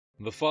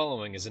The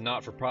following is a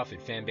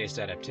not-for-profit fan-based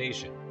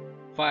adaptation.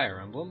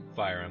 Fire Emblem,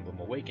 Fire Emblem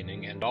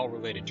Awakening, and all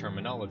related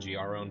terminology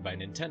are owned by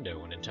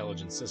Nintendo and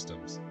Intelligent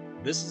Systems.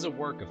 This is a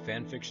work of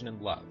fanfiction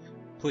and love.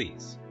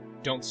 Please,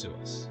 don't sue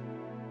us.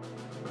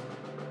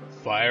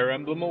 Fire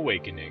Emblem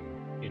Awakening,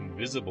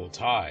 Invisible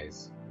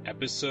Ties,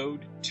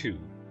 Episode 2.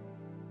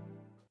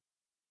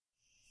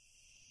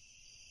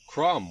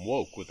 Chrom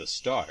woke with a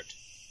start,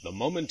 the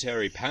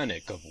momentary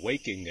panic of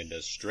waking in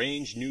a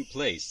strange new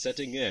place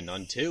setting in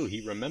until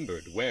he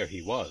remembered where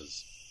he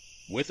was.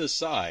 With a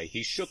sigh,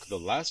 he shook the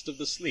last of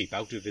the sleep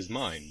out of his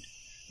mind.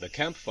 The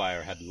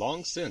campfire had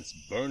long since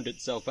burned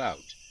itself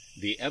out,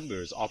 the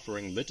embers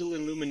offering little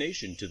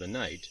illumination to the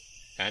night,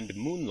 and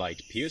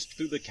moonlight pierced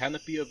through the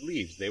canopy of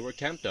leaves they were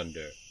camped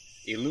under,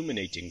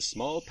 illuminating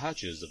small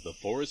patches of the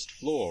forest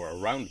floor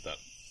around them.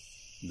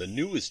 The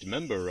newest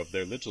member of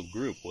their little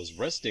group was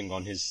resting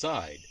on his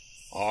side,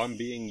 arm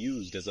being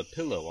used as a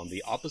pillow on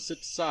the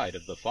opposite side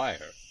of the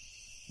fire.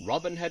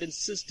 Robin had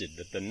insisted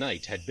that the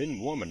night had been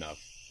warm enough,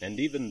 and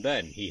even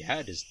then he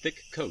had his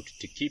thick coat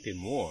to keep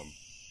him warm.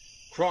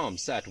 Chrom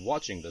sat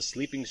watching the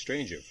sleeping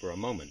stranger for a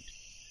moment.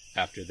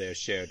 After their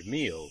shared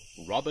meal,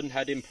 Robin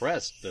had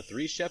impressed the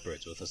three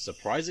shepherds with a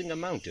surprising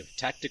amount of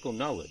tactical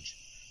knowledge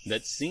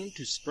that seemed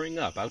to spring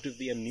up out of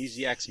the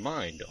amnesiac's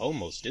mind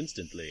almost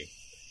instantly.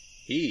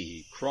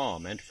 He,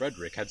 Chrom, and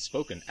Frederick had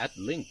spoken at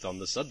length on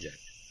the subject,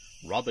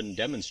 Robin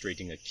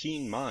demonstrating a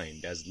keen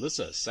mind as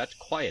Lissa sat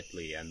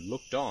quietly and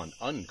looked on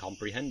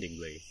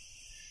uncomprehendingly.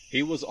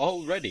 He was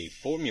already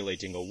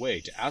formulating a way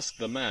to ask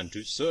the man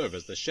to serve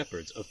as the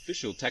shepherd's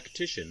official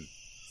tactician.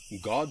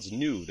 Gods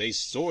knew they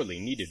sorely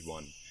needed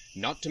one,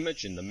 not to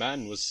mention the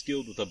man was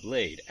skilled with a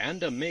blade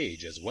and a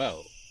mage as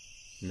well.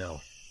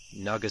 No,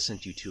 Naga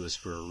sent you to us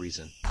for a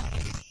reason.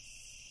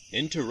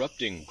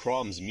 Interrupting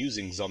Chrom's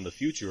musings on the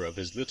future of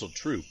his little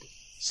troop,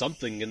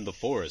 something in the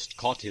forest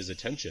caught his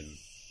attention.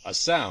 A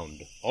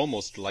sound,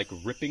 almost like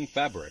ripping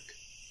fabric.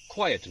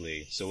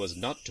 Quietly, so as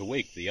not to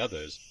wake the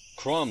others,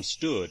 Chrom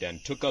stood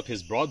and took up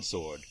his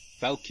broadsword,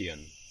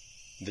 Falchion.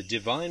 The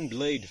divine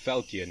blade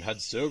Falchion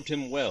had served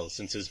him well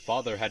since his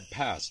father had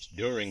passed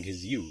during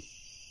his youth.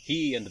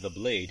 He and the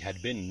blade had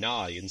been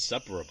nigh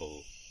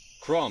inseparable.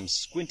 Chrom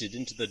squinted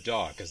into the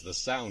dark as the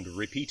sound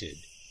repeated,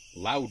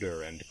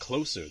 louder and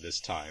closer this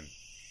time.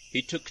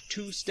 He took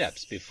 2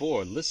 steps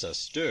before Lissa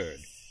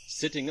stirred,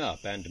 sitting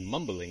up and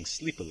mumbling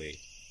sleepily.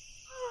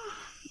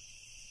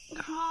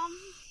 Chrom,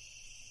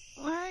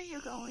 where are you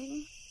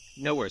going?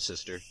 Nowhere,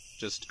 sister.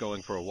 Just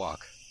going for a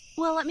walk.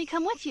 Well, let me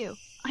come with you.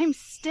 I'm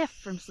stiff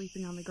from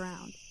sleeping on the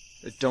ground.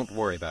 Don't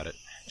worry about it.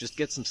 Just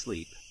get some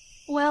sleep.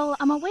 Well,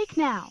 I'm awake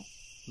now.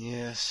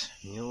 Yes,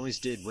 you always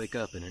did wake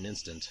up in an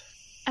instant.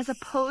 As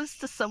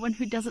opposed to someone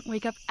who doesn't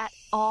wake up at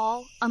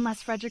all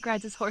unless Frederick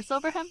rides his horse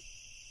over him?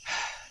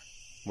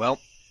 Well,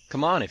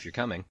 come on if you're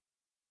coming.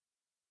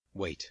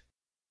 Wait.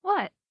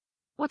 What?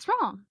 What's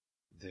wrong?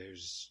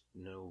 There's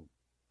no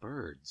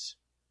birds.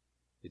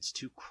 It's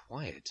too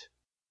quiet.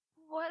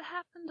 What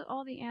happened to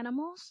all the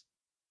animals?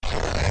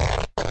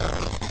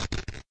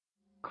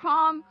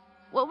 Chrom,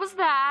 what was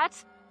that?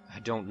 I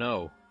don't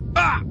know.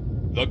 Ah!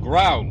 The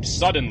ground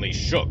suddenly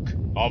shook,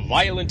 a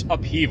violent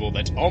upheaval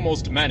that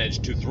almost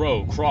managed to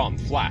throw Chrom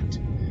flat.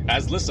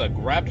 As Lissa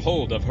grabbed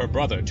hold of her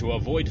brother to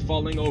avoid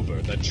falling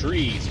over, the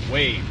trees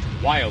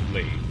waved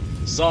wildly,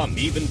 some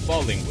even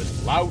falling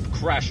with loud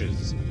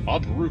crashes,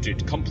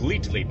 uprooted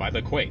completely by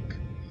the quake.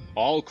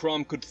 All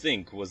Chrom could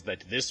think was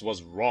that this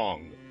was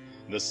wrong.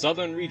 The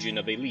southern region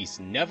of Ylisse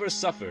never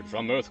suffered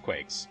from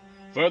earthquakes.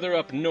 Further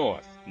up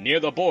north, near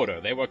the border,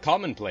 they were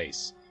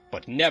commonplace,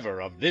 but never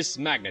of this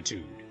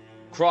magnitude.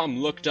 Chrom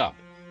looked up,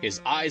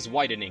 his eyes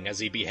widening as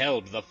he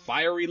beheld the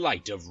fiery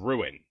light of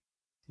ruin.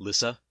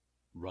 Lissa,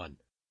 run.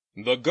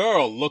 The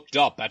girl looked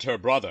up at her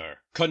brother,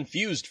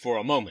 confused for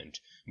a moment,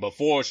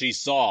 before she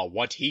saw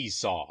what he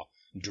saw.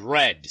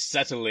 Dread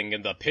settling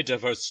in the pit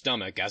of her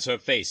stomach as her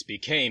face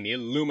became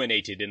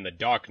illuminated in the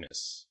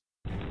darkness.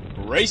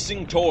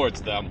 Racing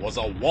towards them was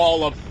a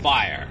wall of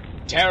fire,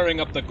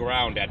 tearing up the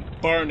ground and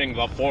burning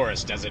the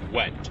forest as it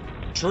went.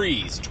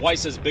 Trees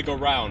twice as big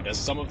around as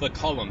some of the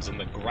columns in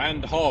the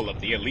grand hall of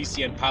the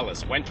Elysian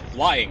palace went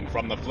flying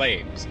from the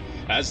flames,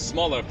 as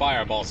smaller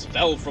fireballs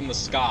fell from the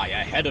sky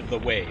ahead of the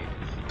wave,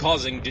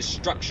 causing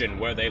destruction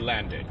where they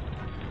landed.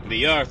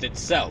 The earth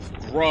itself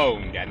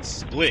groaned and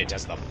split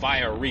as the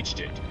fire reached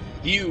it,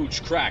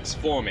 huge cracks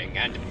forming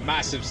and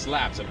massive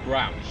slabs of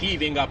ground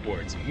heaving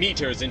upwards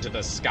meters into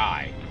the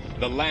sky,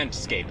 the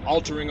landscape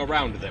altering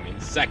around them in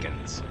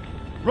seconds.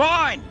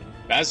 Run!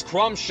 As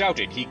Chrom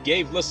shouted, he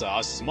gave Lissa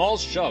a small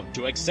shove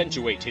to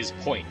accentuate his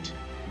point.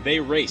 They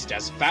raced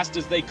as fast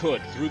as they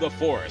could through the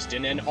forest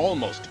in an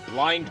almost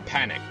blind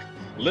panic,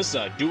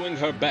 Lissa doing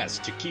her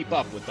best to keep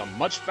up with the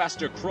much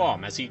faster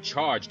Chrom as he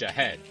charged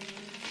ahead.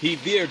 He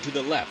veered to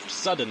the left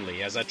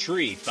suddenly as a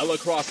tree fell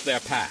across their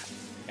path,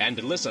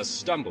 and Lissa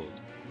stumbled,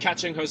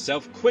 catching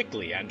herself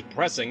quickly and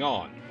pressing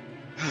on.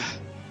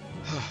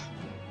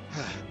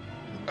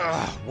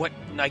 What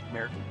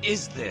nightmare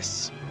is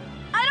this?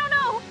 I don't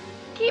know!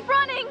 Keep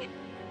running!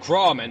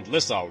 Chrom and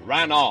Lissa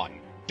ran on,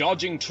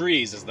 dodging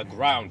trees as the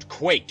ground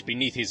quaked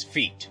beneath his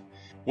feet.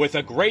 With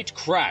a great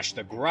crash,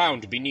 the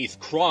ground beneath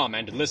Chrom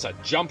and Lissa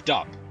jumped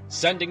up,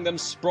 sending them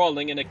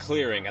sprawling in a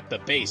clearing at the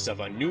base of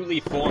a newly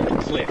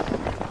formed cliff.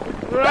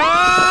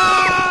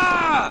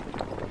 Ah!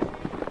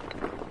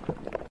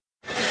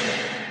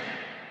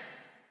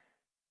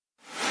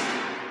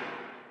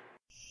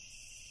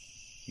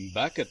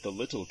 Back at the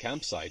little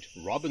campsite,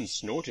 Robin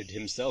snorted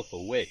himself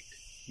awake,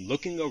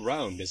 looking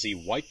around as he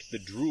wiped the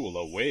drool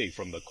away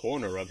from the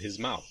corner of his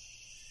mouth.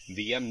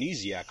 The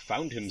amnesiac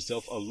found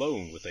himself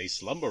alone with a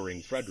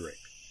slumbering Frederick,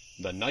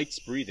 the nights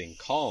breathing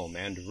calm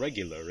and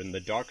regular in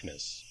the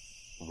darkness.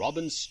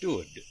 Robin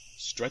stood,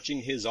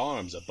 stretching his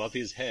arms above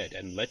his head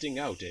and letting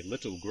out a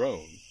little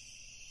groan.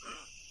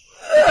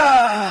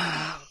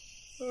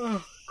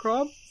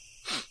 Chrom?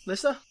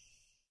 Lissa?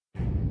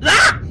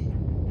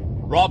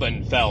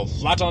 Robin fell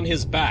flat on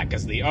his back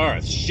as the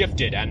earth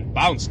shifted and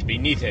bounced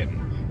beneath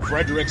him,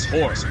 Frederick's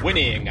horse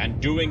whinnying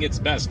and doing its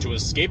best to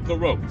escape the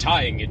rope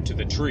tying it to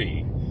the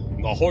tree.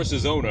 The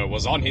horse's owner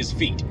was on his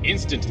feet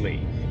instantly,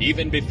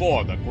 even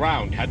before the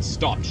ground had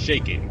stopped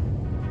shaking.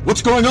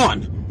 What's going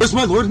on? Where's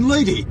my lord and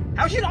lady?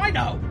 How should I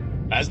know?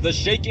 As the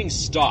shaking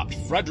stopped,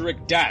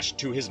 Frederick dashed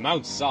to his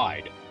mount's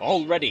side,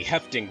 already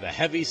hefting the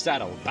heavy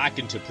saddle back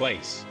into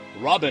place.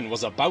 Robin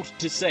was about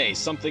to say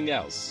something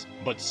else,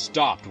 but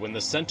stopped when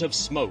the scent of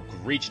smoke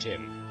reached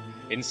him.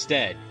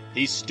 Instead,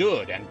 he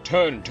stood and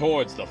turned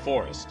towards the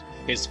forest,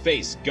 his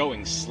face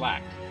going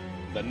slack.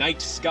 The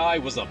night sky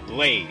was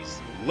ablaze,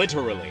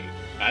 literally,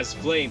 as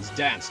flames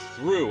danced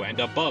through and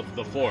above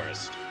the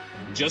forest.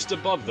 Just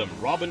above them,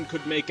 Robin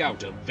could make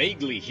out a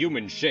vaguely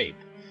human shape,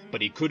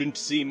 but he couldn't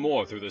see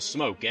more through the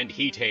smoke and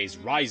heat haze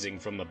rising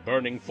from the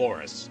burning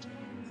forest.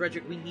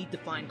 Frederick, we need to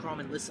find Chrom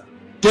and Lissa.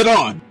 Get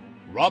on!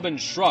 Robin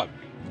shrugged,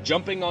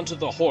 jumping onto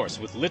the horse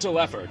with little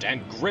effort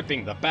and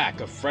gripping the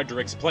back of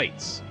Frederick's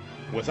plates.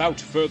 Without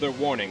further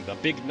warning, the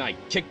big knight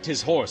kicked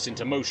his horse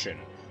into motion,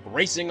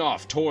 racing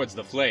off towards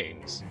the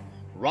flames.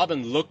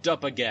 Robin looked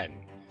up again,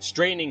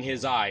 straining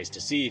his eyes to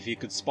see if he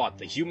could spot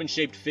the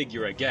human-shaped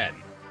figure again,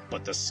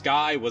 but the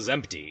sky was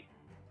empty.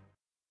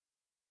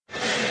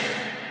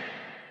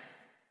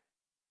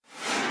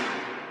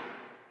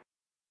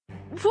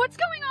 What's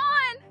going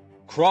on?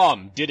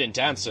 Chrom didn't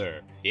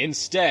answer,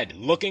 instead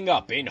looking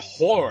up in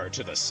horror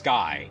to the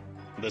sky.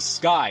 The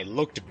sky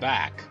looked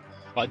back.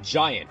 A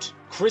giant,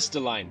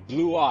 crystalline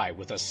blue eye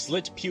with a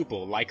slit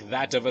pupil like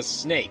that of a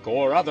snake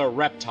or other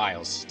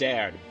reptile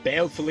stared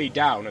balefully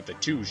down at the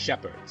two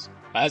shepherds.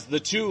 As the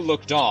two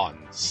looked on,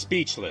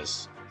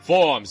 speechless,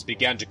 forms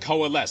began to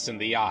coalesce in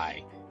the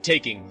eye,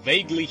 taking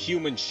vaguely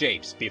human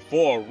shapes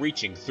before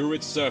reaching through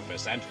its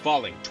surface and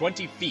falling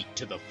 20 feet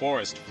to the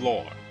forest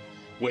floor.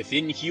 With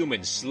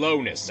inhuman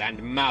slowness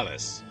and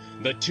malice,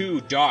 the two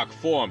dark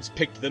forms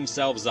picked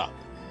themselves up.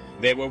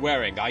 They were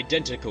wearing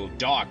identical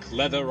dark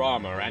leather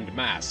armor and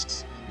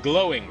masks,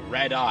 glowing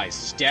red eyes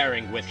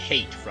staring with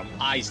hate from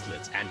eye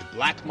slits and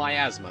black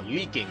miasma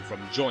leaking from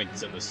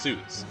joints in the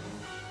suits.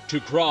 To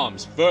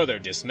Chrom's further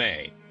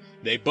dismay,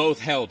 they both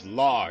held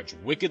large,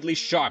 wickedly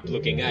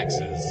sharp-looking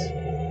axes.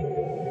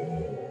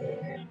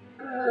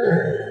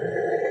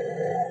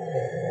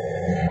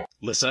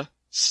 Lissa,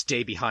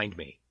 stay behind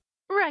me.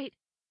 Right.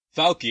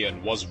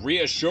 Falchion was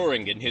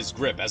reassuring in his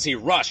grip as he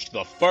rushed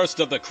the first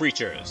of the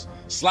creatures,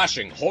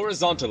 slashing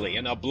horizontally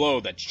in a blow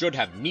that should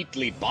have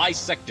neatly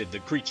bisected the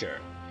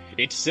creature.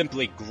 It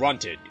simply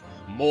grunted,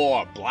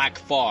 more black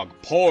fog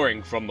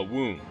pouring from the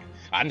wound,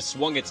 and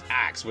swung its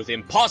axe with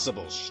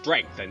impossible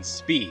strength and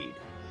speed.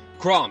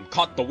 Chrom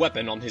caught the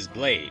weapon on his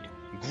blade,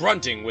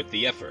 grunting with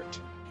the effort.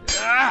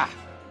 Ah!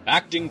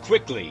 Acting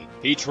quickly,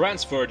 he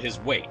transferred his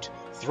weight,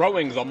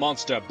 throwing the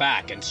monster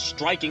back and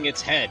striking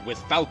its head with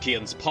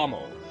Falchion's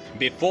pommel,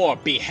 before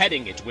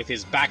beheading it with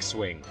his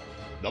backswing.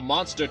 The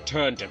monster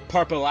turned to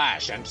purple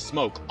ash and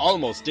smoke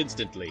almost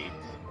instantly,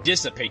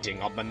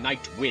 dissipating on the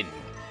night wind.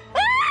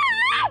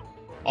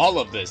 All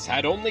of this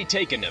had only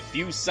taken a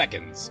few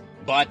seconds,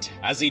 but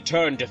as he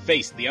turned to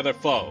face the other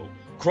foe,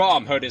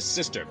 Chrom heard his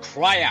sister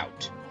cry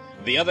out.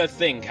 The other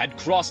thing had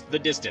crossed the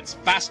distance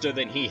faster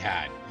than he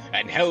had,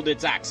 and held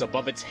its axe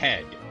above its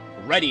head,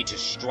 ready to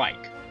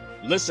strike.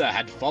 Lissa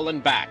had fallen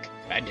back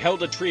and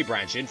held a tree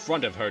branch in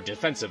front of her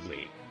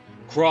defensively.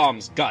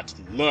 Chrom's gut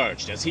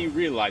lurched as he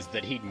realized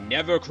that he'd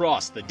never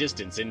crossed the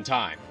distance in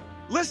time.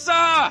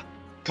 Lissa!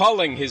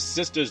 Calling his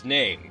sister's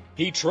name,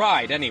 he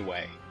tried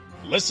anyway.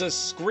 Lissa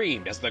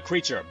screamed as the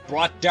creature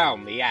brought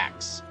down the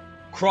axe.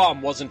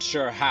 Chrom wasn't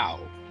sure how,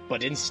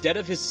 but instead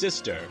of his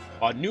sister,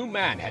 a new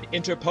man had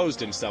interposed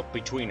himself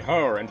between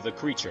her and the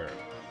creature,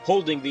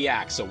 holding the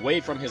axe away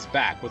from his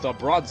back with a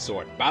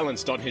broadsword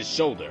balanced on his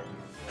shoulder.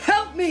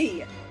 Help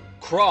me!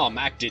 Chrom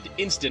acted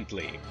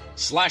instantly,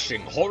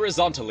 slashing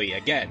horizontally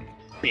again,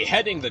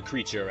 beheading the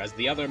creature as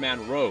the other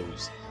man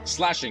rose,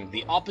 slashing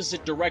the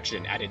opposite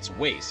direction at its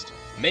waist,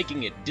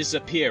 making it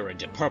disappear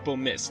into purple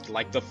mist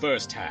like the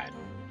first had.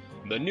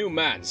 The new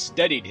man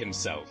steadied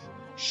himself,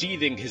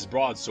 sheathing his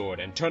broadsword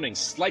and turning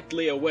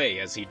slightly away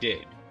as he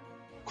did.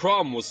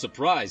 Chrom was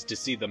surprised to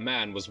see the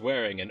man was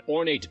wearing an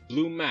ornate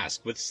blue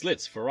mask with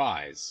slits for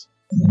eyes.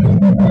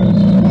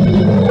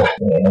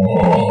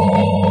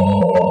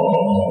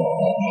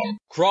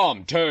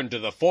 Chrom turned to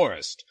the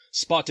forest,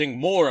 spotting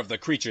more of the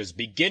creatures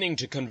beginning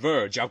to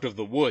converge out of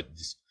the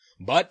woods.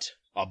 But,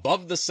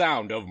 above the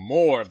sound of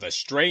more of the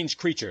strange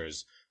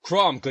creatures,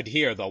 Chrom could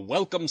hear the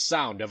welcome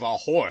sound of a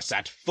horse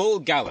at full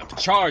gallop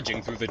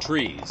charging through the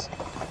trees.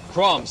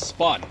 Chrom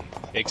spun,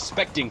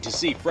 expecting to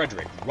see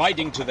Frederick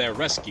riding to their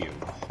rescue,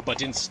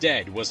 but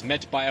instead was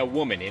met by a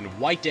woman in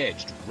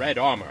white-edged red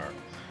armor,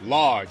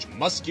 large,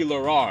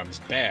 muscular arms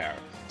bare,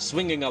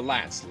 swinging a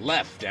lance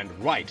left and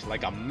right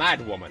like a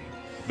madwoman,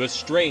 the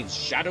strange,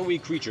 shadowy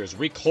creatures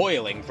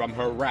recoiling from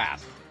her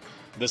wrath.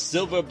 The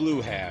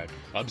silver-blue-haired,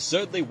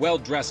 absurdly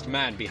well-dressed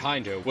man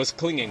behind her was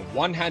clinging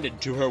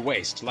one-handed to her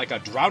waist like a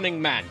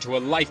drowning man to a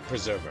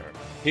life-preserver,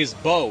 his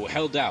bow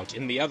held out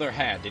in the other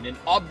hand in an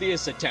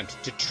obvious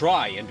attempt to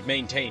try and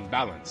maintain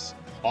balance,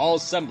 all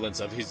semblance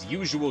of his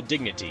usual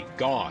dignity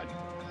gone.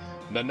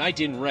 The knight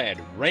in red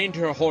reined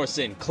her horse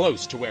in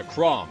close to where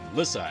Chrom,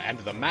 Lissa, and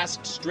the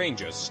masked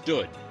stranger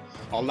stood,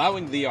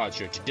 allowing the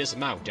archer to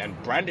dismount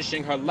and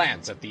brandishing her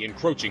lance at the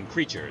encroaching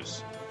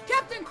creatures.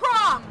 Captain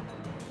Chrom!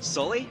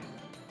 Sully?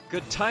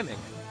 Good timing.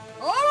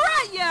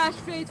 Alright, you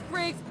ash-face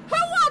freaks! Who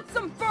wants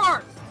some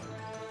first?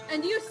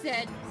 And you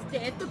said,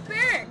 stay at the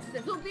barracks.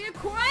 This'll be a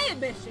quiet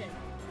mission.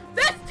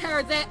 This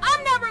tears it!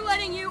 I'm never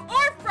letting you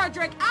or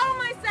Frederick out of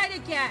my sight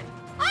again!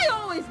 I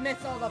always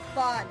miss all the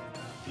fun!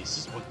 This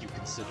is what you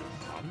consider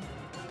fun?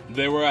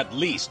 There were at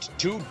least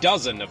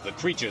 24 of the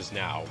creatures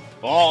now,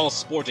 all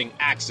sporting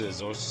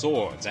axes or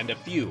swords, and a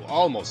few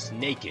almost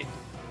naked.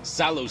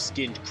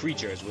 Sallow-skinned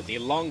creatures with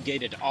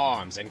elongated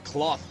arms and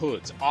cloth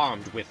hoods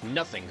armed with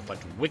nothing but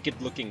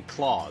wicked-looking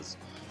claws,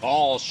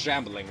 all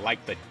shambling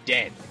like the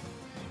dead.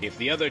 If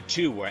the other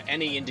two were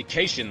any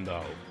indication,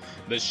 though,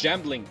 the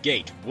shambling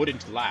gait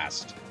wouldn't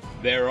last.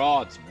 Their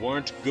odds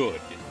weren't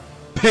good.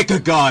 Pick a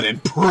god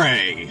and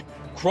pray!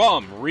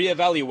 Chrom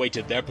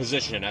re-evaluated their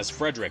position as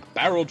Frederick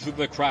barreled through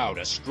the crowd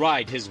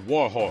astride his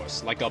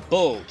warhorse like a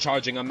bull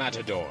charging a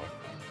matador,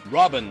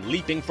 Robin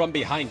leaping from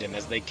behind him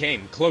as they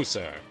came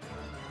closer.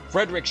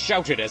 Frederick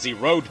shouted as he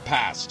rode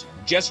past,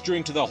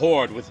 gesturing to the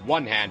horde with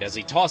one hand as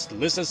he tossed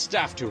Lissa's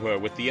staff to her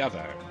with the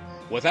other.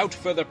 Without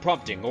further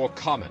prompting or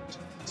comment,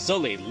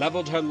 Sully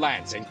leveled her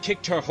lance and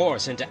kicked her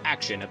horse into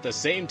action at the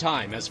same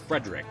time as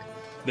Frederick,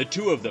 the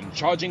two of them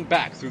charging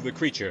back through the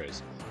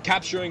creatures,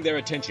 capturing their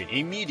attention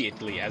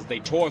immediately as they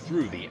tore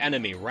through the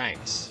enemy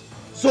ranks.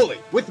 Sully,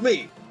 with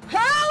me!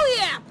 Hell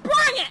yeah!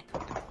 Bring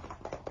it!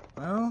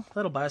 Well,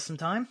 that'll buy us some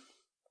time.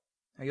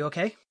 Are you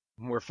okay?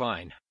 We're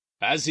fine.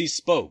 As he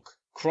spoke,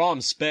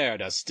 Chrom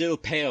spared a still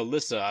pale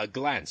Lissa a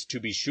glance to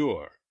be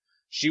sure.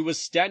 She was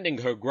standing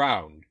her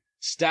ground,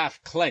 staff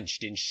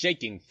clenched in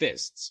shaking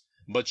fists,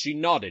 but she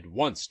nodded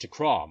once to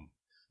Chrom.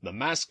 The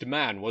masked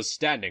man was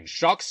standing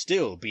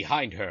shock-still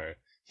behind her,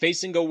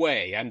 facing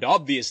away and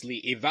obviously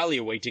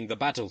evaluating the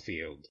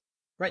battlefield.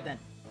 Right then.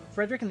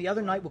 Frederick and the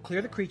other knight will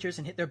clear the creatures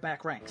and hit their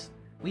back ranks.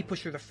 We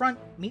push through the front,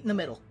 meet in the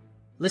middle.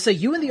 Lissa,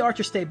 you and the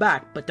archer stay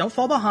back, but don't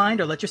fall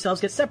behind or let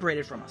yourselves get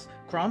separated from us.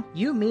 Chrom,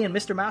 you, me, and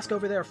Mr. Mask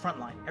over there are front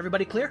line.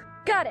 Everybody clear?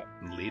 Got it.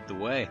 Lead the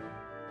way.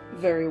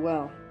 Very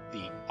well.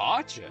 The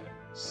archer?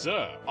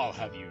 Sir, I'll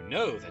have you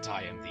know that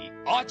I am the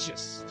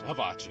archest of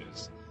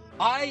archers.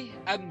 I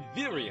am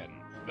Virion,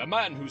 the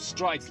man who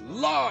strides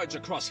large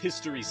across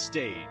history's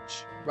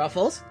stage.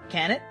 Ruffles,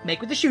 can it? Make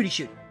with the shooty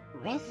shoot.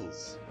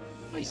 Ruffles?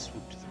 I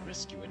swooped to the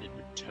rescue and in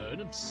return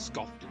am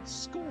scoffed and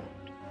scorned.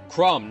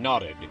 Chrom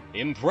nodded,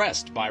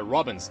 impressed by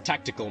Robin's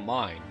tactical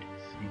mind.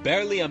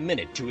 Barely a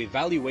minute to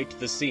evaluate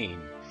the scene,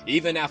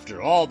 even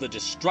after all the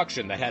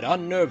destruction that had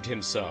unnerved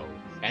him so,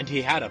 and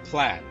he had a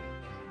plan.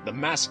 The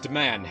masked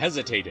man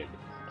hesitated,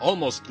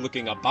 almost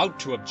looking about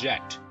to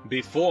object,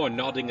 before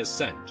nodding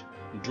assent,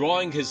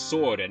 drawing his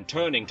sword and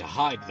turning to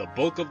hide the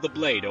bulk of the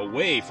blade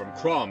away from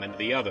Chrom and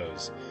the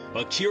others,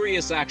 a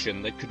curious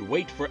action that could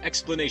wait for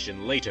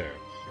explanation later,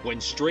 when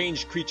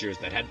strange creatures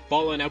that had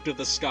fallen out of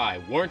the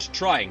sky weren't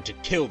trying to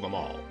kill them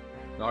all.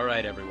 All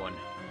right, everyone.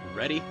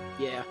 Ready?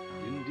 Yeah.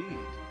 Indeed.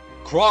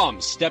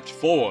 Chrom stepped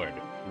forward,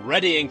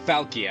 readying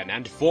Falchion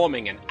and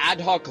forming an ad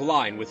hoc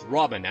line with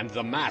Robin and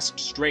the masked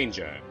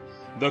stranger.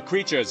 The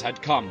creatures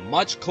had come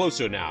much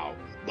closer now,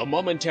 the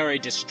momentary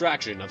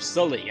distraction of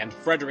Sully and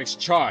Frederick's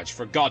charge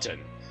forgotten,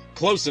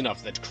 close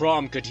enough that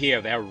Chrom could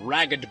hear their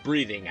ragged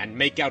breathing and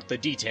make out the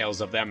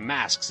details of their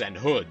masks and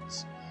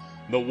hoods.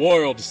 The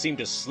world seemed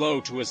to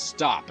slow to a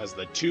stop as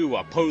the two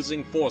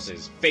opposing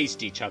forces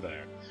faced each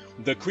other,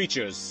 the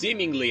creatures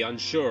seemingly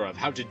unsure of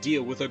how to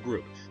deal with a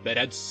group that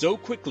had so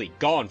quickly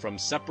gone from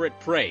separate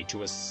prey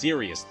to a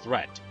serious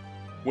threat.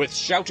 With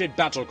shouted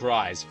battle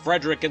cries,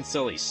 Frederick and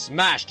Sully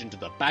smashed into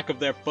the back of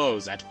their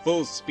foes at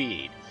full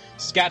speed,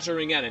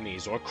 scattering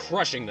enemies or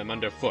crushing them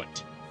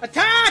underfoot.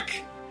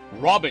 Attack!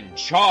 Robin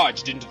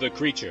charged into the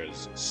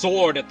creatures,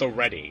 sword at the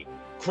ready.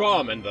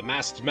 Chrom and the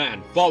masked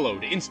man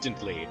followed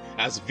instantly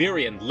as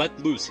Virion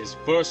let loose his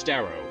first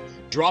arrow,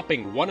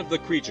 dropping one of the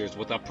creatures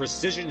with a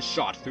precision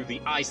shot through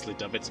the eye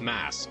slit of its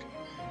mask.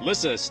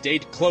 Lissa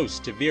stayed close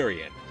to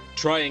Virion,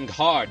 trying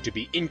hard to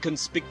be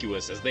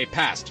inconspicuous as they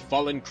passed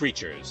fallen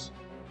creatures.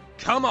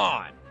 Come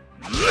on!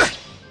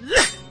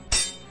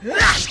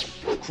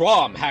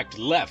 Chrom hacked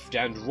left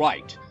and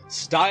right,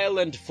 style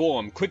and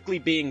form quickly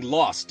being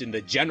lost in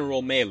the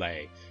general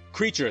melee,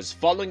 creatures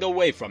falling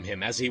away from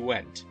him as he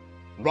went.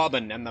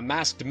 Robin and the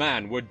masked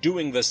man were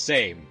doing the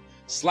same,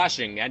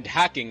 slashing and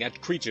hacking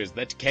at creatures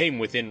that came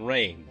within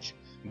range.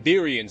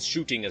 Virion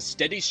shooting a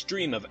steady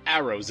stream of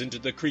arrows into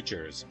the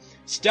creatures,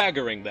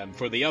 staggering them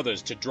for the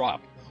others to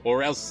drop,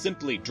 or else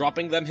simply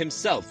dropping them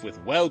himself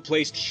with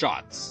well-placed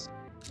shots.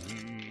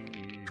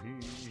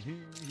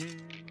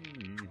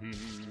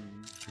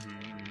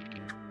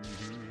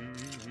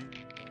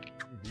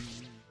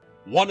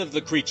 One of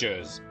the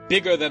creatures,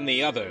 bigger than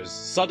the others,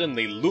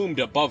 suddenly loomed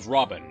above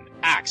Robin,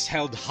 axe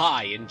held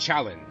high in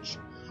challenge.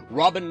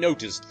 Robin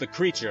noticed the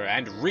creature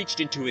and reached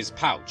into his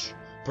pouch,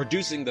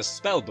 producing the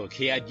spellbook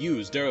he had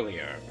used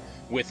earlier.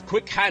 With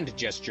quick hand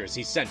gestures,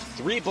 he sent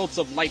 3 bolts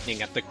of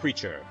lightning at the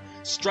creature,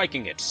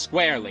 striking it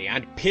squarely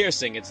and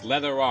piercing its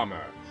leather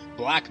armor,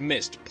 black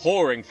mist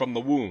pouring from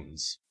the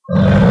wounds.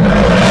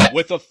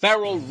 With a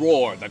feral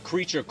roar, the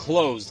creature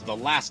closed the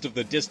last of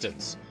the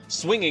distance,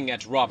 swinging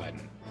at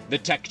Robin. The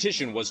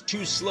tactician was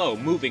too slow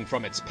moving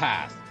from its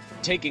path,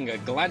 taking a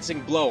glancing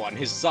blow on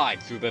his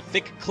side through the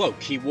thick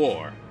cloak he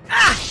wore.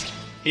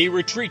 He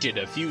retreated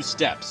a few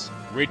steps,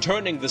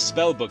 returning the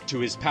spellbook to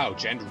his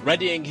pouch and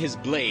readying his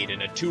blade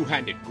in a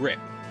 2-handed grip.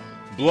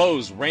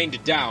 Blows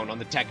rained down on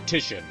the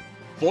tactician,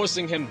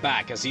 forcing him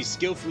back as he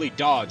skillfully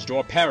dodged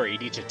or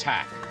parried each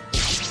attack.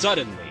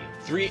 Suddenly,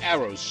 3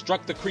 arrows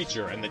struck the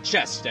creature in the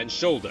chest and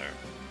shoulder.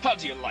 How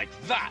do you like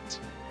that?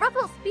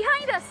 Ruffles,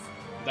 behind us!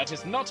 That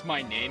is not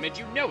my name, and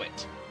you know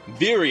it.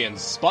 Virion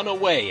spun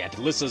away at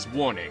Lissa's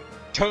warning,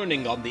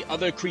 turning on the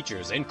other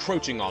creatures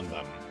encroaching on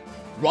them.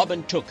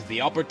 Robin took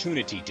the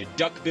opportunity to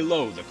duck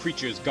below the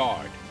creature's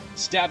guard,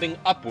 stabbing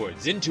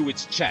upwards into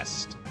its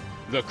chest.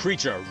 The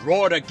creature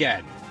roared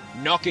again,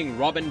 knocking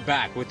Robin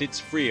back with its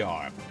free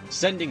arm,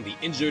 sending the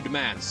injured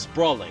man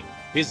sprawling,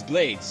 his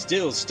blade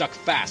still stuck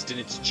fast in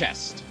its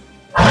chest.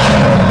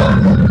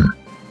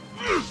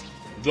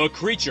 The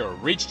creature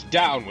reached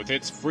down with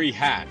its free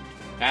hand,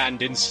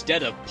 and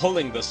instead of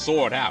pulling the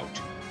sword out,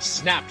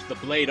 snapped the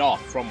blade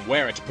off from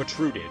where it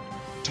protruded,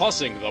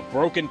 tossing the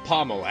broken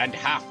pommel and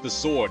half the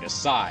sword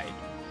aside.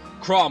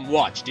 Chrom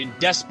watched in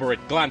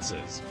desperate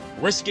glances,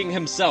 risking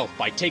himself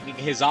by taking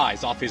his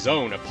eyes off his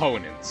own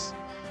opponents.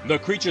 The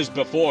creatures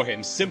before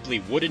him simply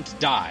wouldn't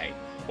die,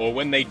 or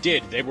when they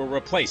did, they were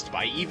replaced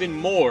by even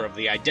more of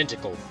the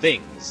identical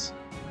things.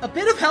 A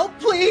bit of help,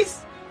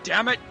 please!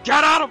 Damn it,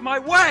 get out of my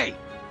way!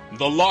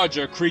 The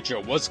larger creature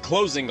was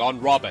closing on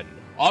Robin,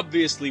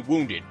 obviously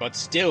wounded but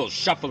still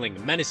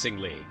shuffling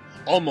menacingly,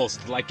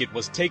 almost like it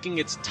was taking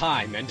its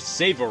time and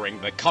savoring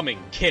the coming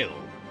kill.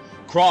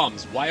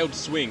 Chrom's wild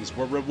swings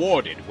were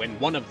rewarded when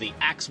one of the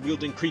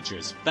axe-wielding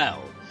creatures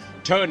fell,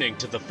 turning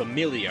to the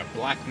familiar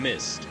black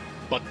mist,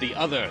 but the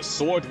other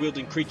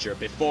sword-wielding creature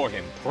before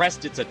him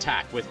pressed its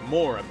attack with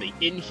more of the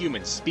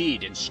inhuman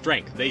speed and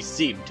strength they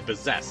seemed to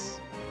possess.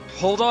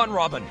 Hold on,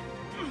 Robin!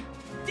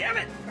 Damn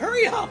it!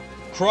 Hurry up!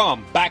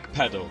 Chrom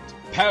backpedaled,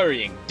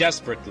 parrying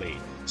desperately,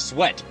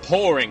 sweat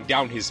pouring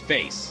down his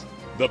face.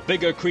 The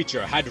bigger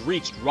creature had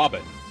reached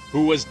Robin,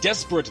 who was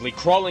desperately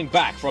crawling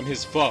back from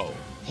his foe,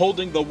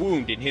 holding the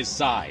wound in his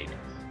side.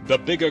 The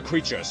bigger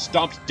creature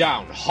stomped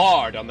down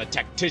hard on the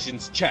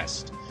tactician's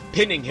chest,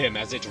 pinning him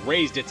as it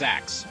raised its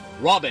axe,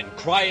 Robin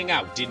crying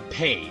out in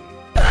pain.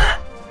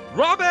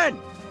 Robin!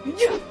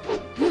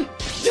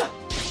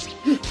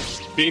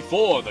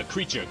 Before the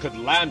creature could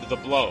land the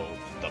blow,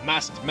 the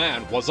masked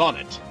man was on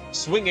it,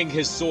 swinging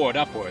his sword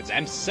upwards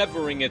and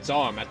severing its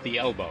arm at the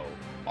elbow,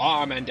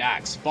 arm and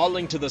axe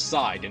falling to the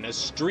side in a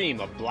stream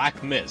of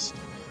black mist,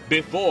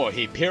 before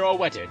he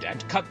pirouetted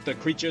and cut the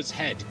creature's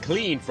head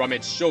clean from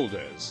its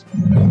shoulders.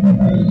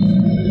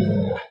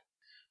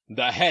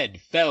 The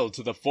head fell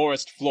to the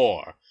forest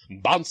floor,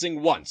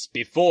 bouncing once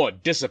before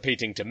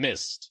dissipating to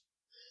mist.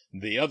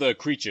 The other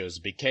creatures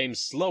became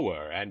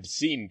slower and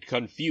seemed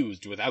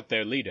confused without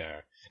their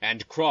leader,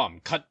 and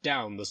Chrom cut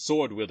down the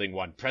sword-wielding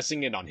one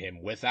pressing in on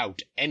him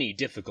without any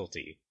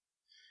difficulty.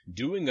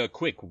 Doing a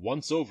quick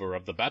once-over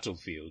of the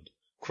battlefield,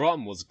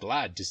 Chrom was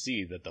glad to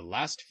see that the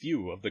last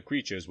few of the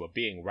creatures were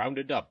being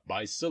rounded up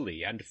by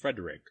Sully and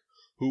Frederick,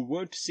 who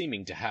weren't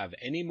seeming to have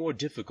any more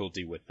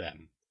difficulty with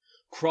them.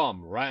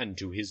 Chrom ran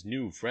to his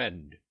new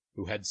friend,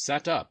 who had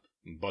sat up,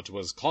 but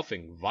was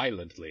coughing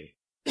violently.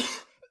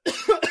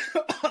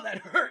 Oh, that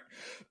hurt!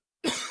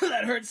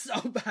 That hurt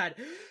so bad!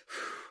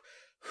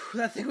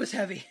 That thing was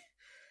heavy.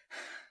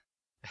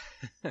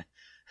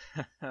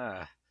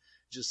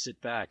 Just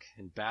sit back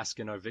and bask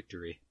in our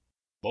victory.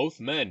 Both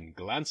men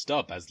glanced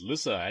up as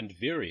Lissa and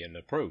Virion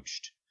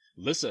approached.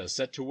 Lissa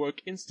set to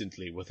work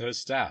instantly with her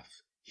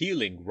staff,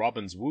 healing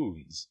Robin's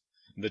wounds.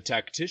 The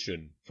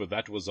tactician, for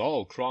that was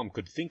all Chrom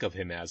could think of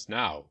him as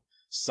now,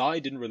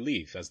 sighed in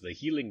relief as the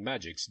healing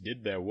magics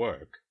did their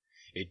work.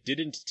 It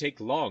didn't take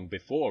long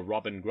before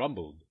Robin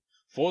grumbled,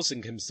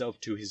 forcing himself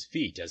to his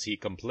feet as he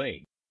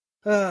complained.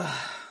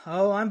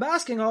 Oh, I'm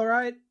basking, all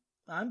right.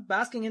 I'm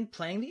basking in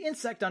playing the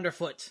insect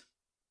underfoot.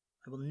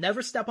 I will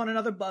never step on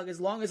another bug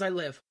as long as I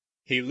live.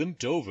 He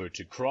limped over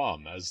to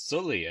Chrom as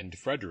Sully and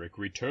Frederick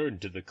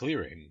returned to the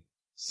clearing.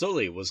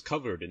 Sully was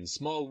covered in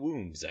small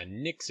wounds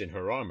and nicks in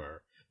her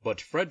armor, but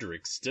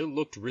Frederick still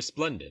looked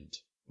resplendent,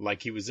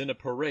 like he was in a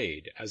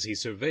parade as he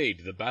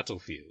surveyed the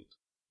battlefield.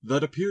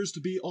 That appears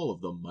to be all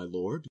of them, my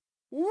lord.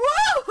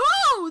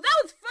 Woohoo! That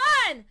was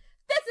fun!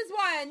 This is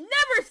why I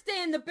never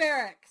stay in the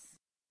barracks!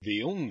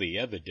 The only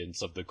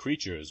evidence of the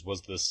creatures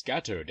was the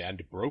scattered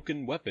and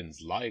broken weapons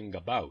lying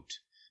about.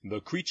 The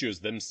creatures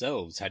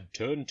themselves had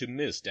turned to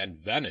mist and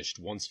vanished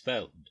once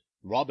felled.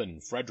 Robin,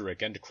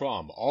 Frederick, and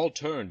Chrom all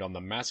turned on the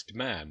masked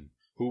man,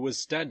 who was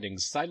standing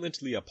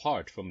silently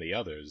apart from the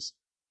others.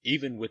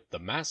 Even with the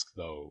mask,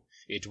 though,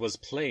 it was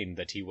plain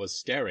that he was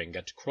staring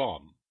at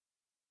Chrom.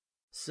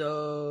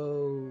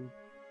 So,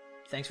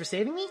 thanks for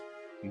saving me?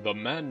 The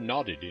man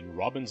nodded in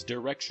Robin's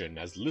direction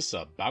as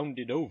Lissa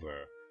bounded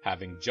over,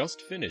 having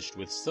just finished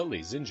with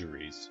Sully's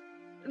injuries.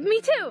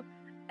 Me too!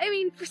 I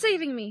mean, for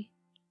saving me.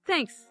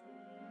 Thanks.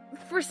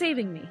 For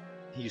saving me.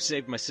 You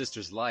saved my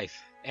sister's life,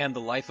 and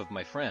the life of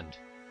my friend.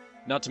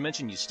 Not to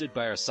mention you stood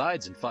by our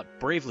sides and fought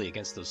bravely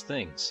against those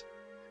things.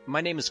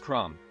 My name is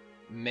Chrom.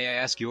 May I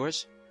ask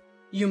yours?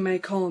 You may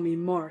call me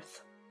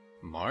Marth.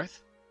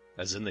 Marth?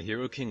 As in the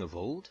hero king of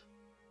old?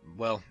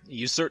 Well,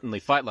 you certainly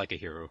fight like a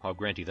hero, I'll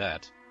grant you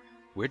that.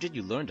 Where did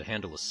you learn to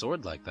handle a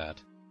sword like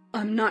that?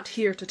 I'm not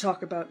here to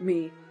talk about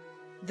me.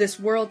 This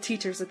world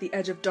teeters at the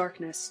edge of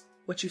darkness.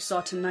 What you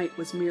saw tonight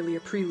was merely a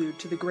prelude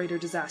to the greater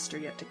disaster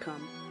yet to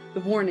come. The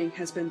warning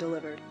has been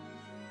delivered.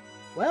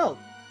 Well,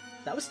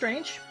 that was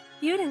strange.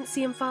 You didn't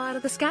see him fall out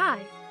of the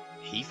sky.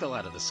 He fell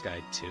out of the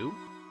sky, too?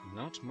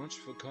 Not much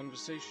for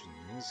conversation,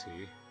 is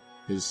he?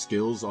 His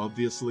skills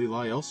obviously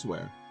lie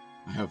elsewhere.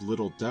 I have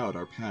little doubt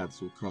our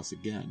paths will cross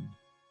again.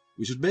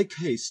 We should make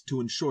haste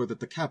to ensure that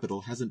the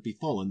capital hasn't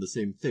befallen the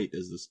same fate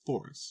as this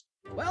forest.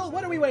 Well,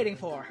 what are we waiting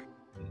for?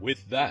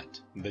 With that,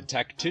 the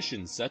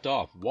tactician set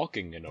off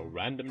walking in a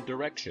random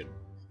direction,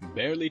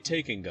 barely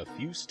taking a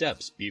few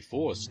steps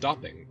before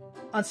stopping.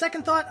 On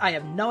second thought, I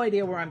have no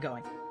idea where I'm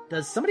going.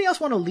 Does somebody else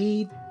want to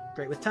lead?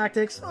 Great with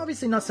tactics,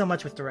 obviously not so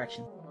much with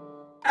direction.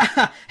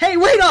 Hey,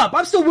 wait up!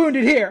 I'm still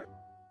wounded here!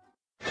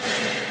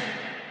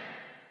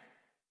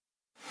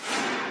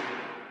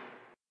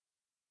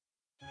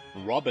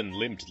 Robin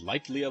limped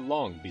lightly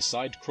along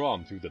beside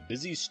Chrom through the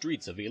busy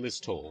streets of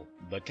Ylisse,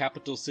 the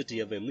capital city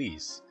of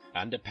Ylisse,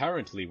 and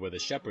apparently where the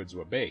shepherds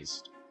were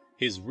based.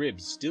 His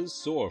ribs still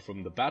sore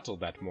from the battle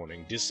that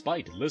morning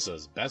despite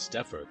Lissa's best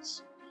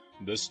efforts.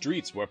 The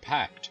streets were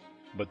packed,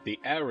 but the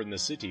air in the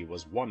city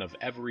was one of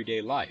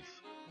everyday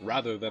life,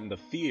 rather than the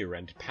fear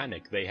and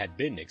panic they had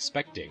been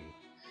expecting.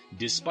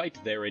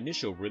 Despite their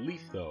initial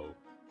relief, though,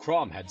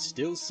 Chrom had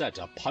still set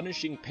a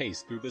punishing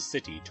pace through the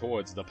city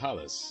towards the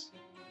palace.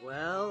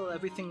 Well,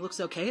 everything looks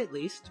okay at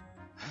least.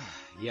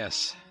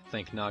 Yes,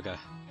 thank Naga.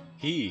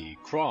 He,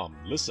 Chrom,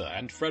 Lissa,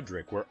 and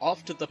Frederick were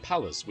off to the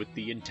palace with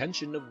the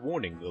intention of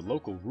warning the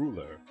local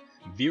ruler.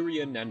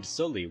 Virion and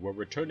Sully were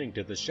returning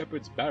to the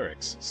shepherd's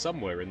barracks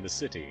somewhere in the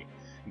city.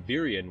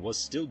 Virion was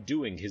still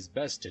doing his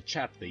best to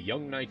chat the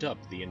young knight up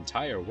the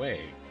entire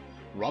way,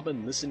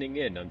 Robin listening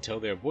in until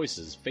their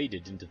voices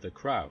faded into the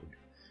crowd.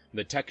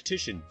 The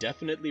tactician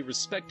definitely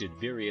respected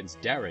Virion's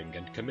daring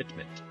and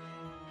commitment.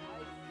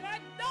 I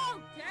said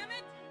no, damn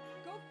it!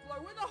 Go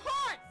flow with a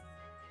horse!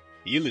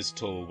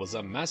 Ylisse was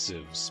a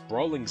massive,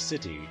 sprawling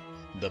city.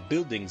 The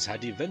buildings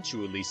had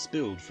eventually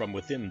spilled from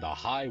within the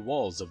high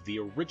walls of the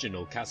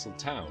original castle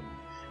town,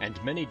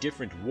 and many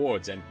different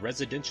wards and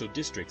residential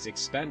districts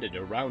expanded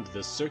around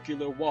the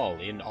circular wall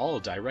in all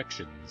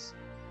directions.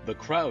 The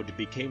crowd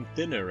became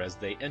thinner as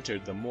they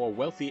entered the more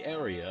wealthy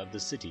area of the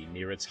city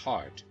near its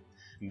heart.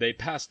 They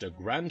passed a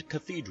grand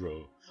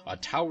cathedral, a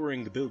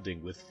towering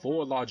building with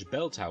 4 large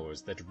bell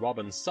towers that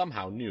Robin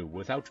somehow knew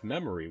without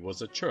memory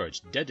was a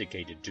church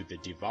dedicated to the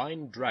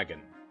divine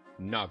dragon,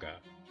 Naga.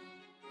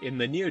 In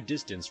the near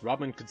distance,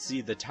 Robin could see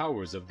the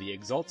towers of the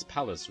Exalt's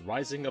palace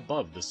rising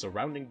above the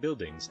surrounding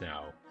buildings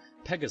now,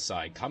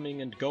 Pegasi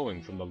coming and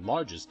going from the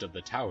largest of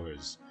the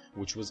towers,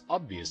 which was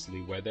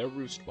obviously where their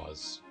roost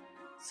was.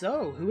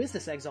 So, who is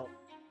this Exalt?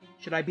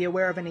 Should I be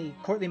aware of any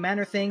courtly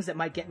manner things that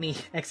might get me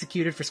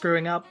executed for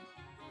screwing up?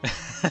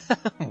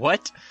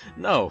 What?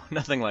 No,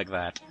 nothing like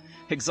that.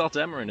 Exalt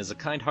Emmeryn is a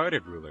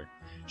kind-hearted ruler.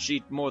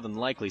 She'd more than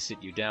likely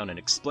sit you down and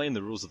explain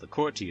the rules of the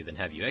court to you than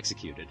have you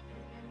executed.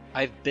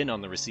 I've been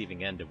on the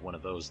receiving end of one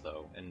of those,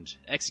 though, and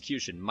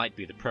execution might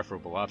be the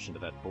preferable option to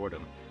that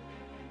boredom.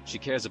 She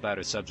cares about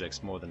her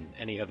subjects more than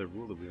any other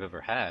ruler we've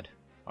ever had,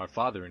 our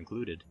father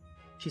included.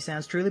 She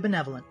sounds truly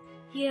benevolent.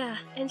 Yeah,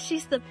 and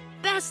she's the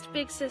best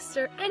big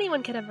sister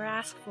anyone could ever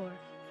ask for.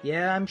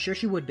 Yeah, I'm sure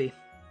she would be.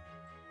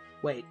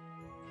 Wait,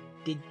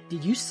 did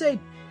you say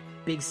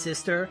big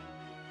sister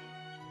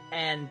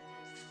and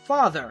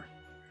father?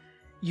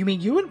 You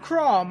mean you and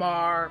Chrom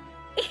are...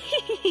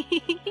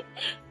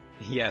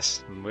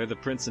 Yes, we're the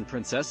Prince and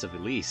Princess of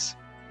Ylisse.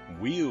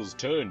 Wheels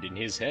turned in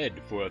his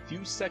head for a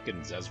few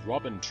seconds as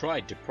Robin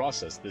tried to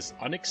process this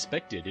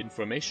unexpected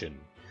information,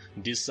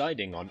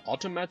 deciding on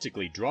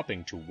automatically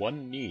dropping to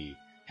one knee,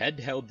 head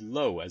held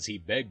low as he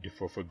begged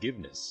for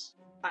forgiveness.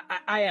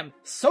 I am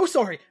so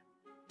sorry.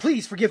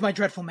 Please forgive my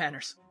dreadful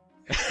manners.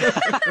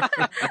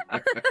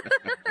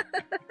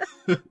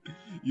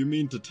 You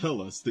mean to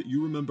tell us that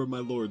you remember my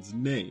lord's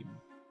name,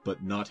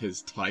 but not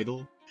his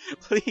title?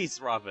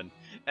 Please, Robin.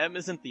 Em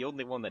isn't the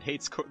only one that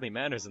hates courtly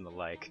manners and the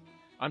like.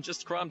 I'm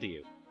just Chrom to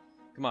you.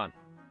 Come on.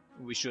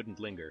 We shouldn't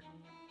linger.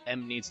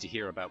 Em needs to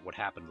hear about what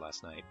happened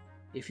last night.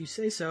 If you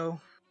say so.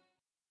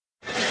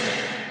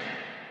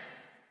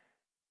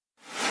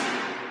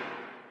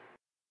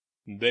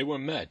 They were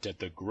met at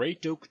the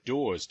great oak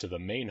doors to the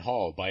main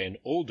hall by an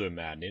older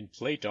man in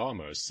plate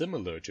armor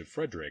similar to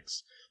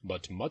Frederick's,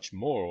 but much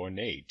more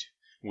ornate,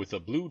 with a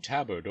blue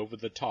tabard over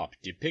the top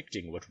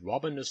depicting what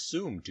Robin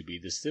assumed to be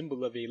the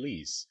symbol of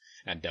Ylisse,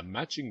 and a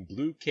matching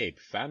blue cape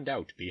fanned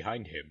out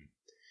behind him.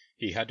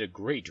 He had a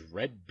great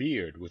red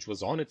beard which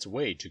was on its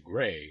way to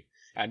gray,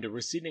 and a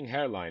receding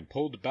hairline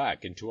pulled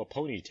back into a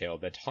ponytail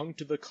that hung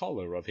to the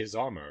collar of his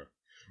armor.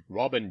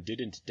 Robin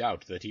didn't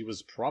doubt that he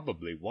was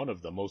probably one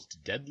of the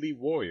most deadly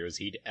warriors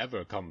he'd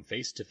ever come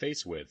face to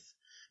face with,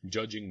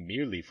 judging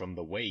merely from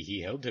the way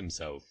he held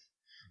himself.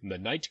 The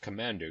knight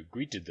commander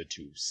greeted the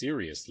two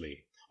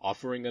seriously,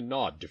 offering a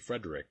nod to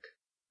Frederick.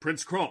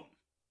 Prince Chrom,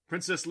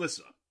 Princess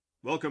Lissa,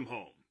 welcome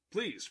home.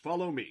 Please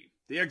follow me.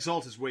 The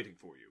Exalt is waiting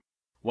for you.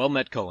 Well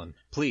met, Cullen.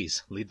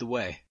 Please, lead the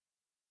way.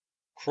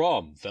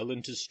 Chrom fell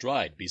into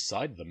stride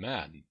beside the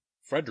man,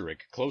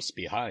 Frederick close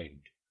behind.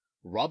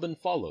 Robin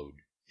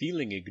followed,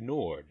 feeling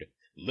ignored,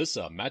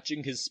 Lissa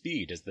matching his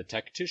speed as the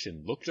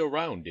tactician looked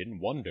around in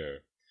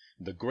wonder.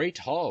 The great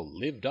hall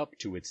lived up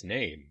to its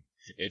name.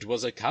 It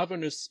was a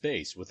cavernous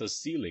space with a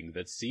ceiling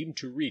that seemed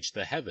to reach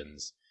the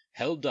heavens,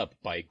 held up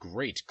by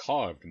great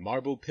carved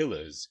marble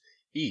pillars,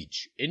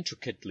 each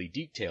intricately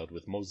detailed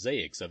with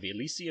mosaics of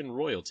Elysian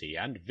royalty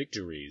and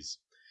victories.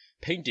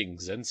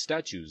 Paintings and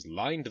statues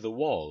lined the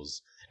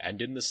walls,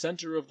 and in the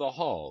center of the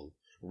hall,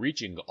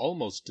 reaching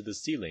almost to the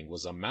ceiling,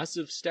 was a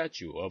massive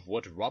statue of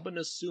what Robin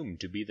assumed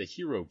to be the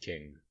hero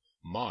king,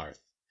 Marth.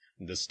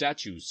 The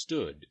statue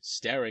stood,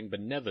 staring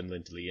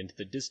benevolently into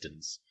the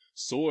distance,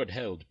 sword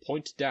held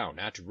point down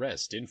at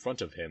rest in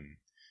front of him.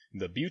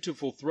 The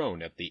beautiful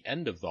throne at the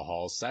end of the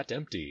hall sat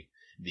empty,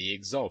 the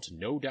Exalt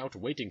no doubt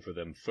waiting for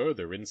them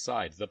further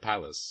inside the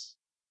palace.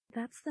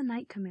 That's the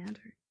Knight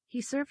Commander.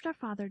 He served our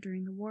father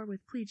during the war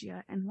with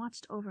Plegia and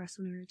watched over us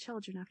when we were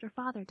children after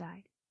father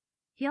died.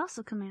 He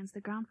also commands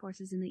the ground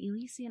forces in the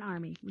Elysian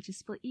army, which is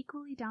split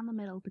equally down the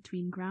middle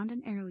between ground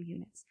and aerial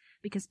units,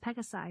 because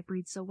Pegasi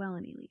breeds so well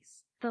in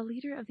Ylisse. The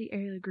leader of the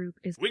aerial group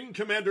is Wing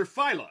Commander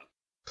Phyla!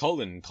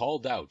 Cullen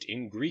called out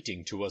in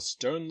greeting to a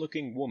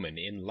stern-looking woman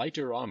in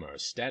lighter armor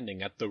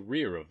standing at the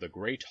rear of the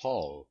great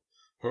hall.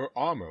 Her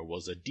armor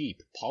was a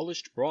deep,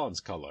 polished bronze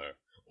color,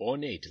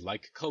 ornate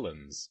like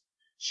Cullen's.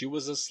 She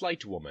was a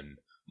slight woman,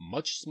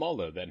 much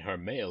smaller than her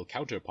male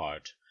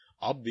counterpart,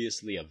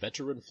 obviously a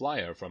veteran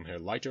flyer from her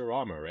lighter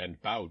armor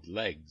and bowed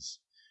legs.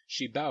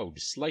 She bowed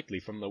slightly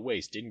from the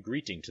waist in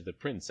greeting to the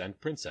prince and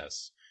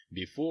princess,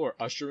 before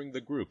ushering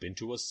the group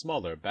into a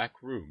smaller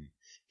back room,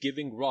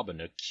 giving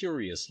Robin a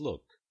curious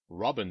look.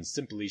 Robin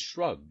simply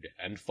shrugged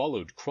and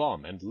followed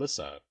Chrom and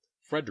Lissa,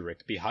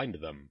 Frederick behind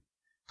them.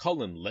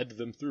 Cullen led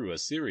them through a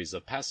series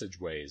of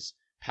passageways,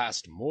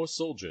 past more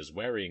soldiers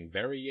wearing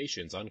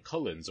variations on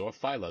Cullen's or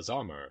Phyla's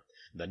armor,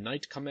 the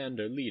Knight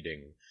Commander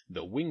leading,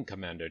 the Wing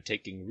Commander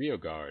taking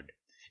rearguard.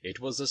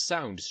 It was a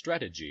sound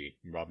strategy,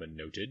 Robin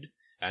noted,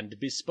 and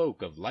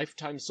bespoke of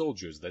lifetime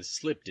soldiers that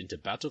slipped into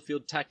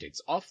battlefield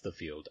tactics off the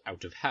field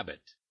out of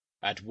habit.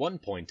 At one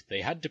point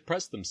they had to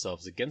press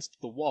themselves against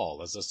the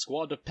wall as a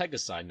squad of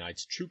Pegasi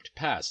knights trooped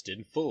past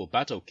in full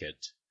battle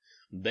kit.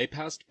 They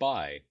passed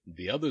by,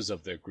 the others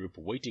of their group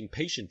waiting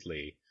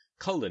patiently,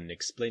 Cullen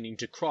explaining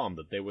to Chrom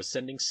that they were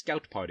sending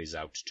scout parties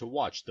out to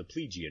watch the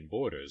Plegian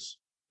borders.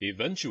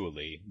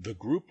 Eventually, the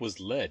group was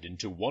led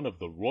into one of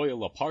the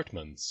royal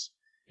apartments.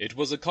 It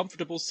was a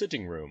comfortable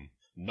sitting room,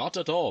 not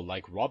at all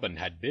like Robin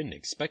had been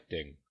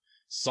expecting.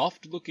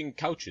 Soft-looking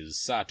couches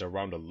sat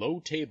around a low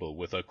table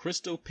with a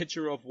crystal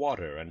pitcher of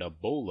water and a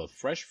bowl of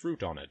fresh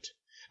fruit on it,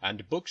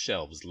 and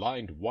bookshelves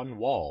lined one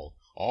wall,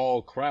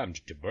 all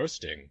crammed to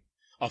bursting.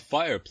 A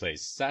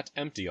fireplace sat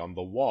empty on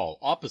the wall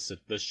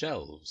opposite the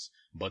shelves,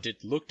 but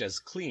it looked as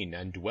clean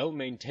and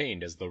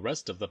well-maintained as the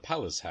rest of the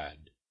palace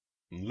had.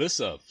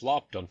 Lissa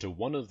flopped onto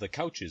one of the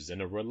couches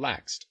in a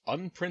relaxed,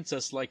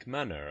 unprincess-like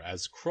manner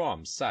as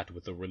Chrom sat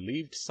with a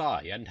relieved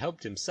sigh and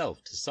helped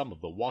himself to some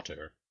of the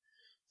water.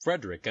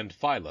 Frederick and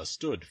Phyla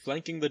stood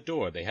flanking the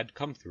door they had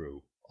come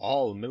through,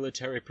 all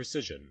military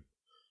precision.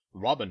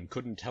 Robin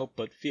couldn't help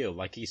but feel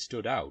like he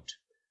stood out.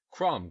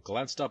 Chrom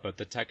glanced up at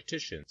the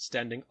tactician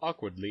standing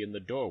awkwardly in the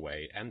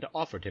doorway and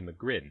offered him a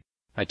grin.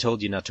 I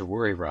told you not to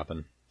worry,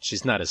 Robin.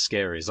 She's not as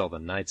scary as all the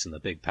knights in the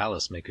big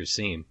palace make her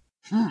seem.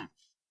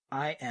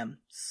 I am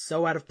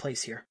so out of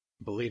place here.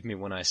 Believe me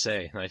when I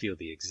say, I feel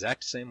the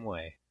exact same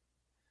way.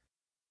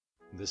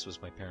 This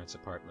was my parents'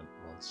 apartment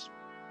once.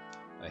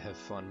 I have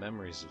fond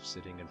memories of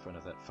sitting in front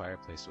of that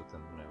fireplace with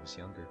them when I was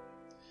younger.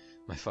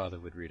 My father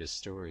would read us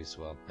stories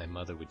while my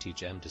mother would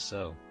teach Em to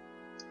sew.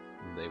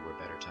 They were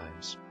better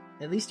times.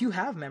 At least you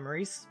have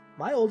memories.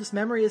 My oldest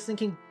memory is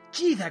thinking,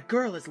 gee, that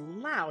girl is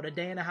loud a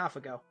day and a half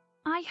ago.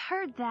 I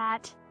heard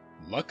that.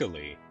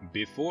 Luckily,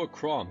 before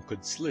Chrom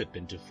could slip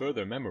into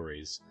further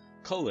memories,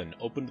 Cullen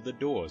opened the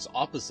doors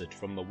opposite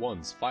from the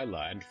ones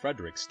Phyla and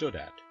Frederick stood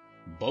at,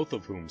 both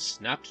of whom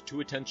snapped to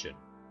attention.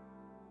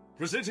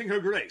 Presenting her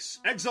grace,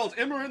 Exalt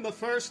Emmeryn the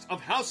First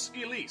of House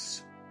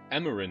Ylisse.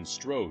 Emmeryn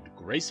strode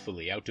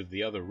gracefully out of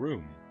the other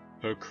room,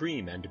 her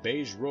cream and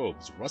beige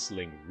robes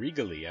rustling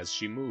regally as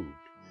she moved,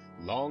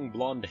 long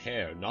blonde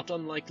hair not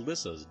unlike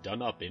Lissa's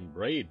done up in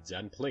braids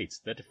and plaits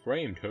that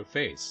framed her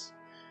face.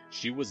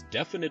 She was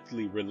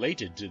definitely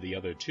related to the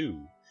other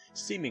two,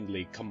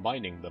 seemingly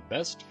combining the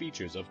best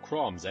features of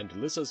Chrom's and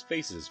Lissa's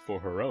faces for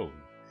her own.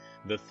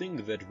 The thing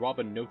that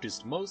Robin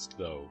noticed most,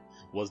 though,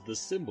 was the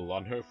symbol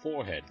on her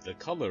forehead, the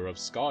color of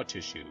scar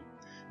tissue,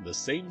 the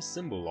same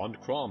symbol on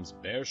Chrom's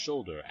bare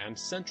shoulder and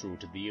central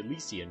to the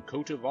Elysian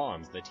coat of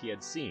arms that he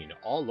had seen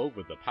all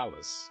over the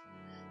palace.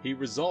 He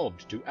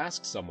resolved to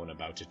ask someone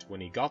about it when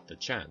he got the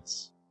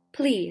chance.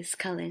 Please,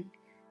 Cullen.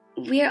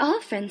 We are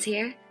all friends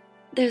here.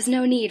 There's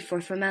no need for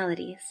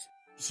formalities.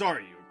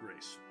 Sorry, Your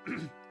Grace.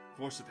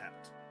 Force of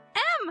habit.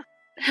 Em!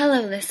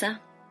 Hello, Lissa.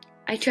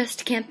 I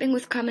trust camping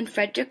with Chrom and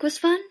Frederick was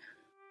fun?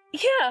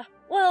 Yeah,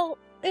 well,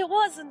 it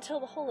was until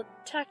the whole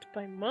attacked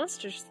by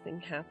monsters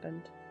thing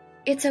happened.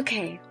 It's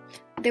okay.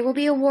 There will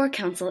be a war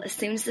council as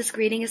soon as this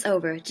greeting is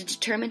over to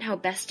determine how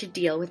best to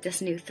deal with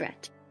this new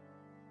threat.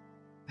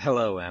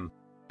 Hello, Em.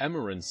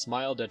 Emmeryn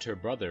smiled at her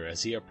brother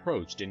as he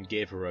approached and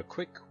gave her a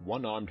quick,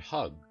 one-armed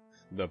hug.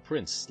 The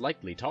prince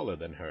slightly taller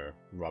than her,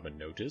 Robin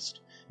noticed,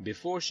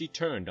 before she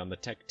turned on the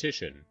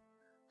tactician.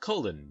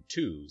 Cullen,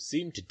 too,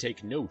 seemed to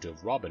take note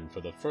of Robin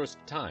for the first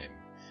time,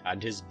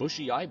 and his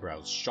bushy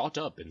eyebrows shot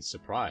up in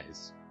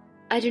surprise.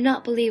 I do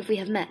not believe we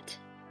have met.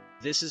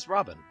 This is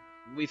Robin.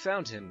 We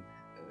found him,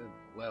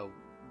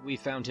 we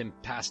found him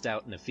passed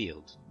out in a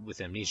field,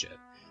 with amnesia.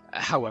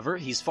 However,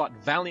 he's fought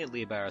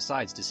valiantly by our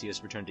sides to see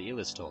us return to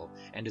Ylisse,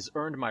 and has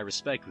earned my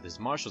respect with his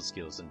martial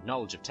skills and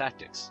knowledge of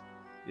tactics.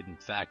 In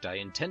fact, I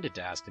intended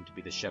to ask him to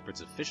be the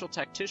Shepherd's official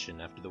tactician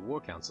after the War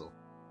Council.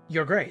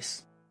 Your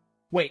Grace.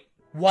 Wait,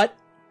 what?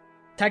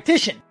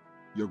 Tactician!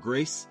 Your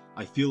Grace,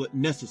 I feel it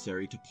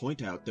necessary to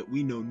point out that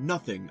we know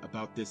nothing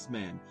about this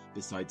man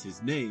besides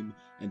his name,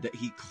 and that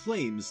he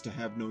claims to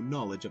have no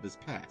knowledge of his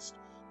past.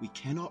 We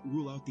cannot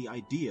rule out the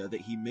idea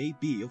that he may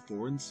be a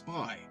foreign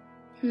spy.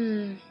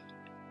 Do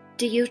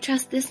you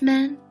trust this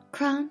man,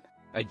 Chrom?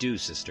 I do,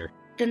 sister.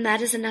 Then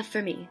that is enough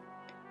for me.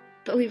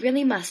 But we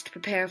really must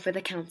prepare for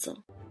the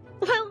council.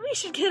 Well, we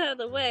should get out of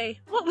the way.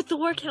 What with the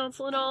War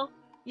Council and all.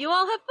 You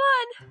all have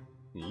fun!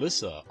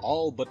 Lissa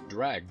all but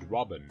dragged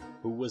Robin,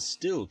 who was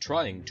still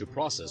trying to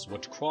process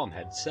what Chrom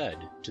had said,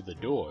 to the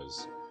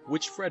doors,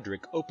 which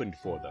Frederick opened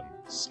for them,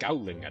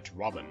 scowling at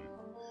Robin.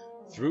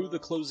 Through the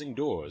closing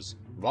doors,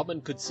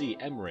 Robin could see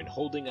Emmeryn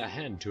holding a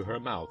hand to her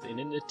mouth in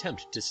an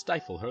attempt to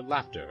stifle her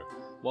laughter,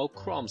 while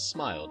Chrom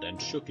smiled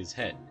and shook his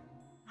head.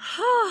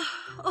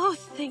 Oh,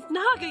 thank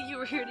Naga you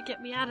were here to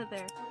get me out of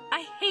there.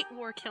 I hate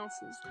war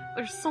councils.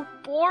 They're so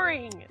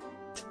boring.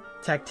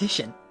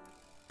 Tactician.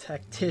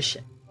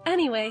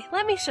 Anyway,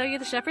 let me show you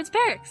the Shepherd's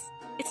Barracks.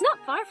 It's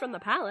not far from the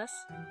palace.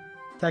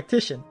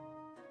 Tactician.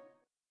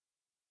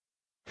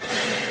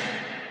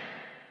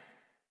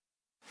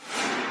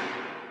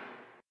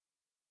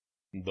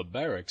 The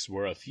barracks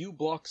were a few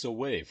blocks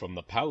away from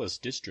the palace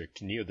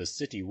district near the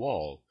city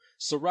wall,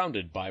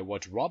 surrounded by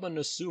what Robin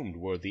assumed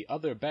were the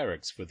other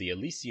barracks for the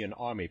Elysian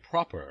army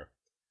proper.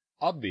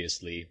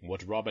 Obviously,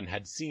 what Robin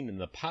had seen in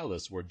the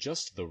palace were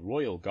just the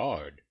royal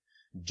guard.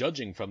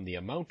 Judging from the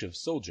amount of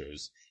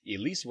soldiers,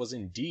 Ylisse was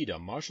indeed a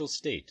martial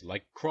state,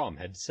 like Chrom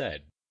had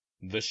said.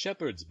 The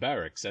shepherd's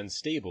barracks and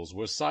stables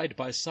were side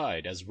by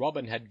side, as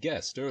Robin had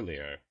guessed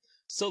earlier.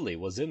 Sully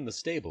was in the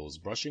stables,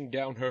 brushing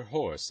down her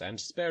horse, and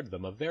spared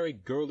them a very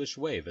girlish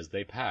wave as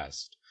they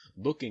passed,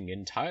 looking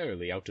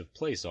entirely out of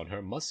place on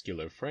her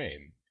muscular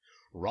frame.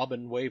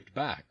 Robin waved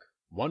back,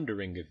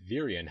 wondering if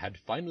Virion had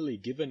finally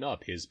given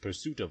up his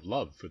pursuit of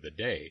love for the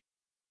day.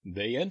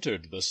 They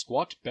entered the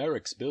squat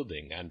barracks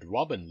building, and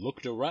Robin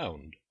looked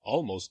around,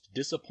 almost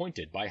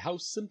disappointed by how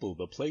simple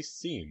the place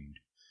seemed.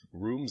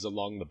 Rooms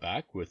along the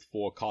back with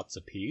 4 cots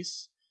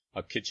apiece,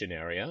 a kitchen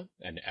area,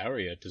 an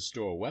area to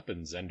store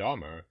weapons and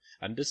armor,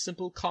 and a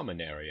simple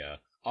common area,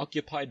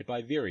 occupied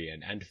by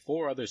Virion and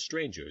 4 other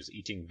strangers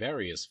eating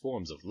various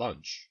forms of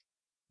lunch.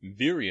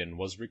 Virion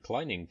was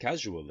reclining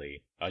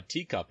casually, a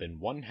teacup in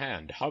one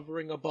hand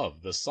hovering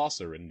above the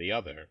saucer in the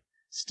other,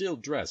 still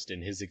dressed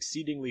in his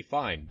exceedingly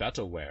fine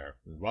battle-wear,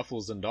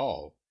 ruffles and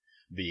all.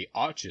 The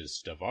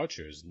archest of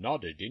archers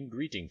nodded in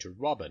greeting to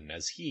Robin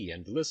as he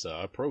and Lissa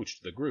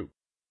approached the group.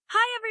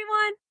 Hi,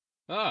 everyone!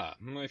 Ah,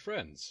 my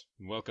friends,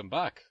 welcome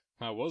back.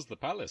 How was the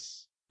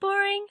palace?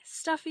 Boring,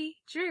 stuffy,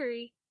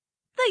 dreary.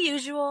 The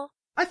usual.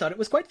 I thought it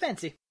was quite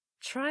fancy.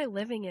 Try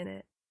living in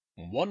it.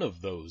 One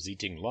of those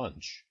eating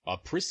lunch, a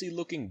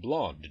prissy-looking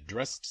blonde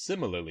dressed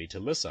similarly to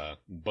Lissa,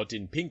 but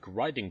in pink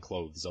riding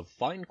clothes of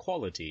fine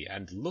quality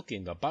and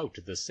looking about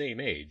the same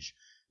age,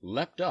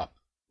 leapt up,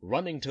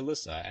 running to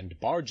Lissa and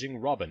barging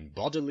Robin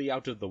bodily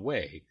out of the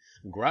way,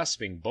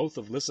 grasping both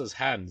of Lissa's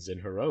hands in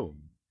her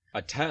own.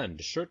 A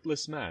tanned,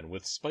 shirtless man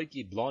with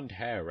spiky blonde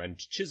hair and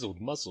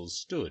chiseled muscles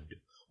stood,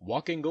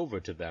 walking over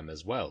to them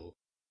as well.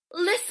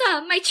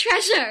 Lissa, my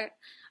treasure!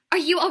 Are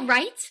you all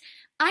right?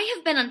 I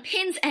have been on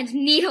pins and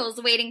needles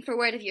waiting for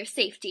word of your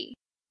safety.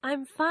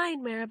 I'm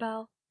fine,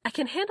 Maribelle. I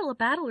can handle a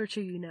battle or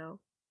two, you know.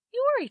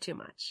 You worry too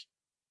much.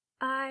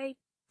 I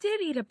did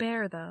eat a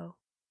bear, though.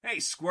 Hey,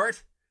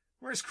 Squirt!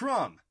 Where's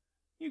Chrom?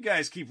 You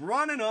guys keep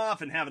running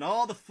off and having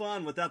all the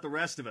fun without the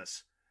rest of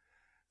us.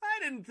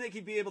 I didn't think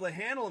he'd be able to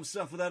handle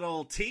himself without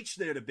old Teach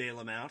there to bail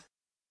him out.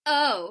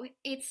 Oh,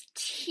 it's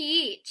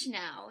Teach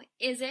now,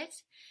 is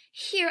it?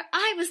 Here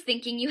I was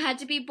thinking you had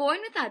to be born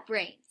without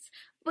brains.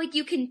 But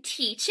you can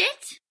teach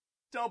it?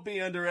 Don't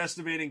be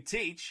underestimating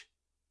Teach.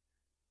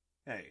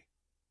 Hey.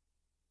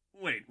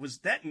 Wait, was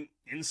that an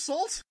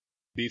insult?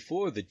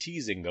 Before the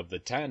teasing of the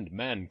tanned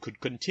man could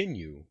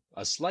continue,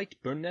 a slight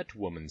brunette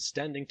woman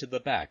standing to the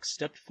back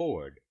stepped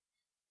forward.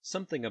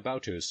 Something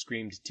about her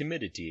screamed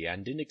timidity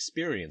and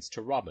inexperience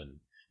to Robin,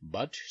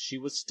 but she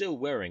was still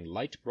wearing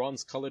light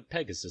bronze-colored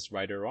Pegasus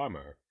rider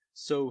armor,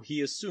 so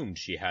he assumed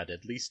she had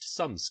at least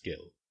some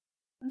skill.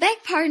 Beg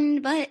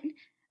pardon, but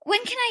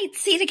when can I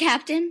see the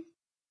captain?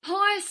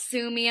 Poor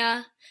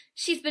Sumia.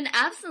 She's been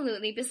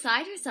absolutely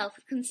beside herself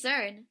with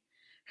concern.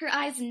 Her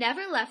eyes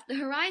never left the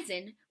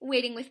horizon,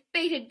 waiting with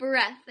bated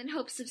breath in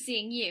hopes of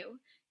seeing you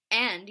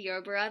and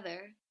your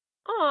brother.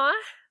 Aw,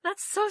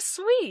 that's so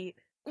sweet.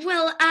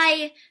 Well,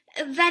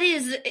 that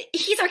is,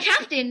 he's our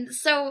captain,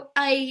 so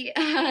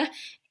I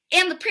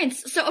am the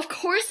prince, so of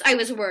course I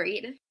was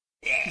worried.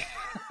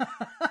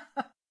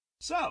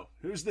 So,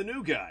 who's the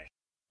new guy?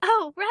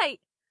 Oh, right.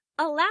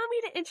 Allow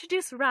me to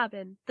introduce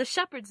Robin, the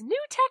shepherd's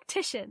new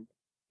tactician.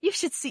 You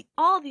should see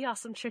all the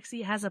awesome tricks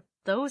he has up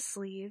those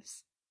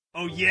sleeves.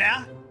 Oh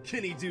yeah?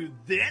 Can he do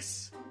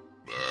this?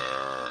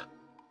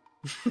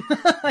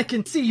 I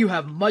can see you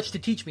have much to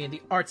teach me in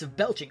the arts of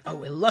belching,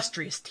 oh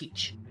illustrious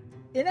Teach.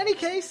 In any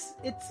case,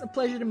 it's a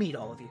pleasure to meet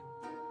all of you.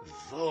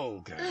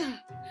 Vulgar.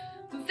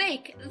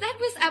 Vaike, that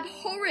was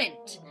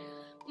abhorrent.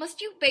 Must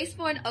you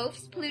base-born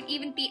oafs pollute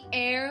even the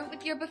air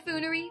with your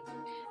buffoonery?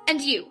 And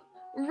you,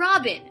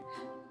 Robin,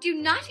 do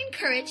not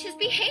encourage his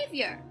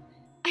behavior.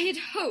 I had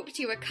hoped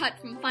you were cut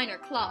from finer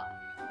cloth.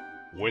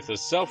 With a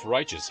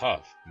self-righteous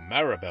huff,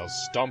 Maribelle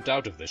stomped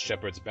out of the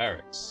shepherd's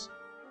barracks.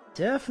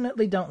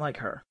 Definitely don't like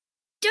her.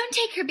 Don't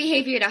take her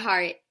behavior to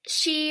heart.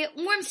 She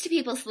warms to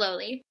people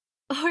slowly.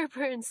 Or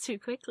burns too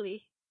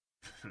quickly.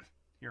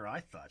 Here I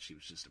thought she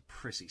was just a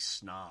prissy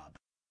snob.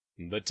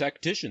 The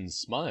tactician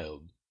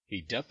smiled.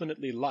 He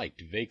definitely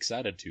liked Vaike's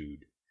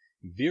attitude.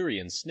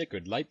 Virion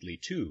snickered lightly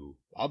too,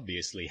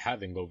 obviously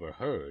having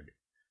overheard.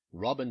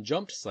 Robin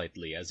jumped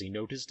slightly as he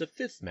noticed a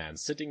fifth man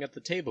sitting at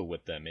the table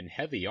with them in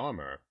heavy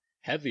armor,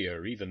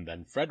 heavier even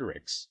than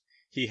Frederick's.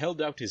 He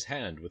held out his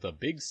hand with a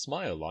big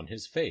smile on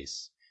his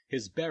face,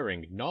 his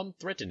bearing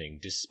non-threatening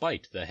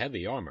despite the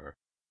heavy armor.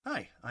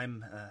 Hi,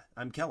 I'm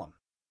Kellam.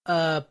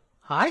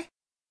 Hi?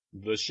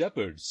 The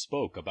shepherd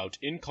spoke about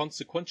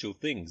inconsequential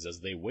things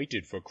as they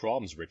waited for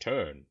Chrom's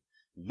return.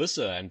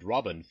 Lissa and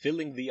Robin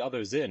filling the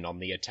others in on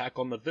the attack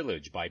on the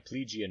village by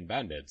Plegian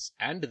bandits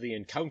and the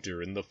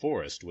encounter in the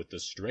forest with the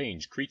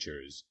strange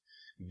creatures.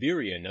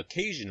 Virion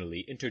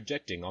occasionally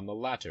interjecting on the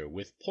latter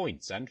with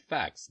points and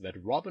facts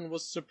that Robin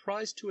was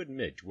surprised to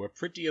admit were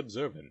pretty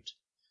observant.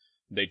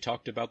 They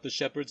talked about the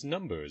shepherd's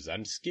numbers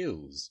and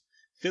skills,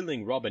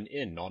 filling Robin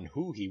in on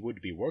who he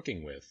would be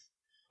working with.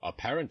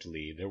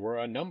 Apparently there were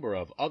a number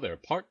of other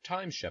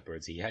part-time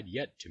shepherds he had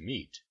yet to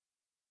meet.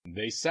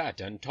 They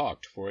sat and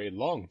talked for a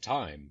long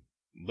time,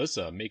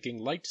 Lissa making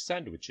light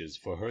sandwiches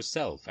for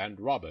herself and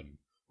Robin,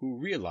 who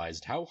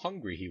realized how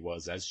hungry he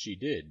was as she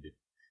did.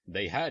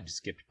 They had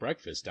skipped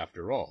breakfast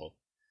after all.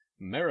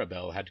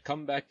 Maribelle had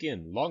come back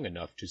in long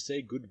enough to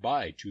say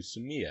goodbye to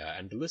Sumia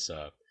and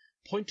Lissa,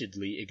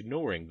 pointedly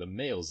ignoring the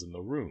males in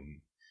the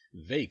room.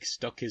 Vaike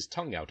stuck his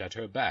tongue out at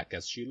her back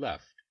as she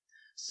left.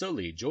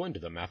 Sully joined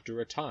them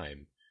after a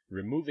time,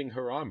 removing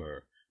her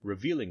armor,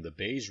 revealing the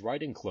beige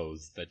riding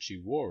clothes that she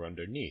wore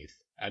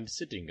underneath, and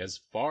sitting as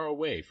far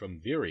away from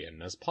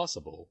Virion as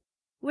possible.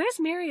 Where's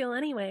Muriel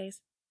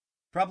anyways?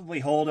 Probably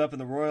holed up in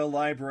the Royal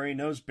Library,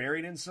 nose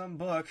buried in some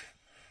book.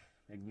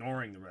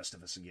 Ignoring the rest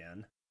of us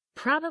again.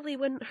 Probably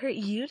wouldn't hurt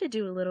you to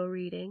do a little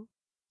reading.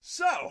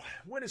 So,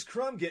 when is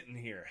Chrom getting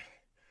here?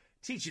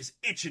 Teach is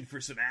itching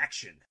for some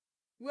action.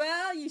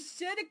 Well, you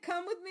should have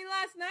come with me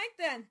last night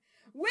then.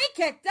 We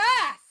kicked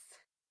ass!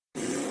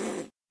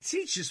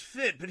 Teach is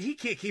fit, but he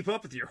can't keep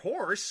up with your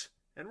horse.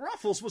 And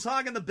Ruffles was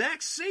hogging the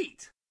back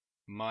seat.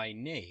 My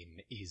name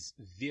is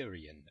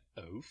Virion,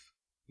 oaf.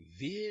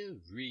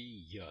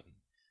 Virion.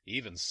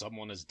 Even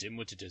someone as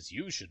dim-witted as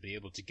you should be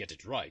able to get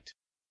it right.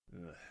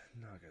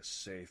 Not gonna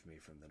save me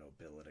from the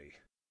nobility.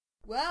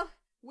 Well,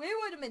 we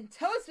would have been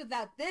toast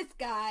without this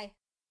guy.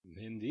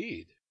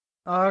 Indeed.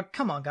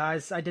 Come on,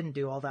 guys. I didn't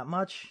do all that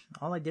much.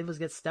 All I did was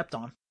get stepped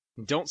on.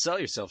 Don't sell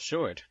yourself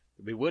short.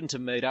 We wouldn't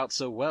have made out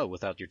so well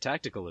without your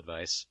tactical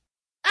advice.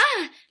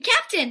 Ah,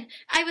 Captain!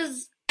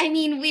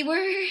 we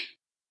were...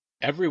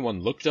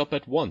 Everyone looked up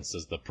at once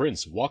as the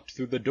prince walked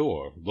through the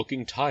door,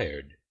 looking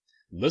tired.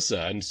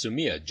 Lissa and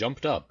Sumia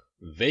jumped up,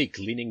 Vaike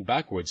leaning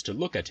backwards to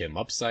look at him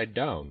upside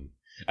down.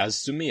 As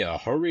Sumia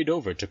hurried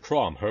over to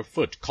Chrom, her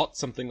foot caught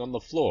something on the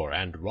floor,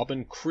 and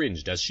Robin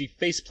cringed as she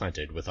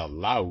face-planted with a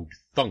loud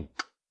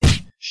thunk.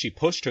 She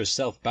pushed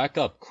herself back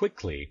up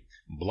quickly,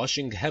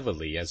 blushing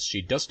heavily as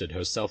she dusted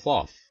herself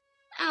off.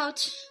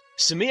 Ouch.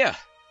 Sumia!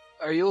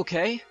 Are you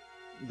okay?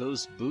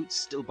 Those boots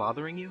still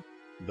bothering you?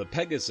 The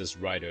Pegasus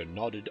rider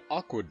nodded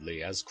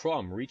awkwardly as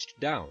Chrom reached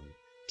down,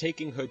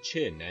 taking her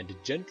chin and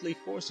gently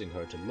forcing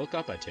her to look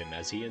up at him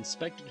as he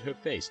inspected her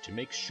face to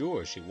make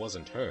sure she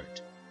wasn't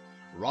hurt.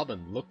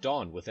 Robin looked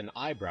on with an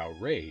eyebrow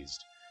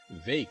raised,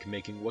 Vaike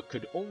making what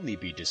could only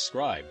be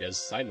described as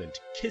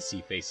silent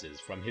kissy faces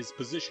from his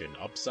position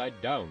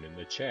upside down in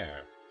the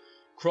chair.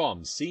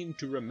 Chrom seemed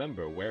to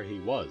remember where he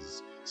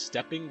was,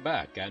 stepping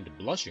back and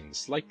blushing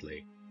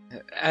slightly.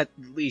 At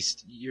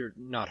least you're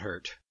not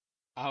hurt.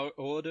 Our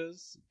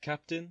orders,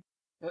 Captain?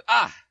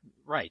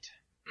 Right.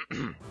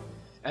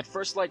 At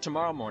first light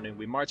tomorrow morning,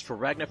 we march for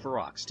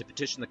Ragnarforox to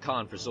petition the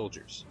Khan for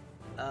soldiers.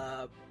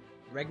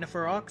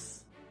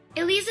 Ragnarforox?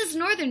 Yllisse's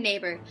northern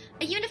neighbor,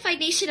 a unified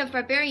nation of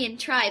barbarian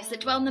tribes that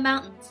dwell in the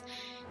mountains.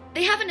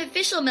 They have an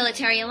official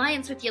military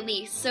alliance with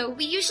Ylisse, so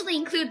we usually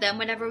include them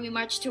whenever we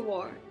march to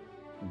war.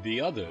 The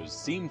others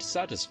seemed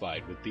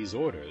satisfied with these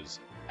orders,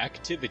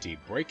 activity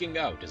breaking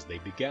out as they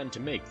began to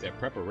make their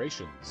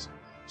preparations.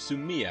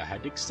 Sumia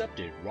had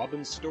accepted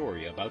Robin's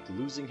story about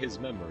losing his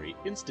memory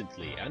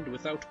instantly and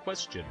without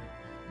question,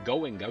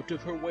 going out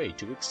of her way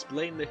to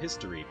explain the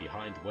history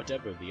behind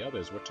whatever the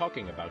others were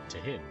talking about to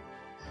him.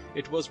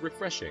 It was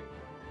refreshing.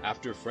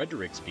 After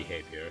Frederick's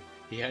behavior,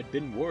 he had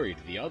been worried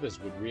the others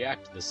would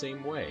react the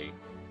same way.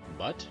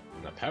 But,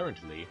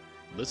 apparently,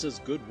 Lissa's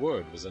good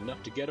word was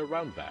enough to get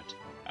around that,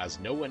 as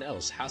no one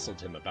else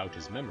hassled him about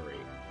his memory.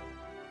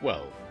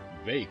 Well,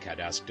 Vaike had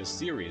asked a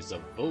series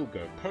of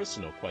vulgar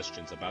personal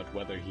questions about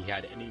whether he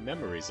had any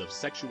memories of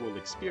sexual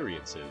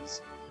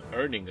experiences,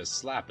 earning a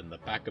slap in the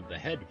back of the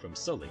head from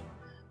Sully,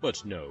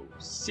 but no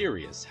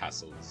serious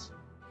hassles.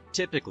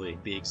 Typically,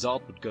 the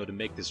Exalt would go to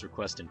make this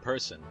request in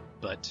person,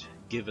 but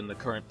given the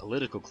current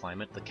political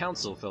climate, the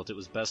Council felt it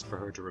was best for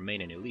her to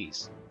remain in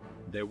Ylisse.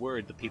 They're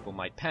worried the people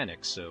might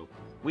panic, so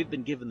we've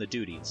been given the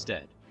duty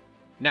instead.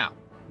 Now,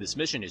 this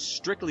mission is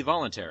strictly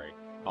voluntary.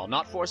 I'll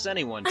not force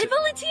anyone to— I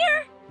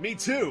volunteer! Me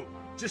too!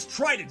 Just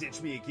try to ditch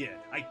me again!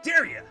 I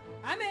dare you!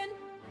 I'm in.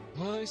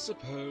 I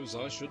suppose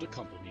I should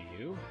accompany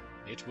you.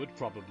 It would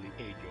probably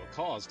aid your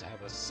cause to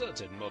have a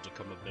certain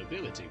modicum of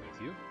nobility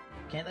with you.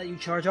 Can't let you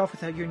charge off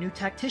without your new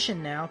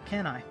tactician now,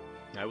 can I?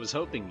 I was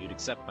hoping you'd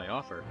accept my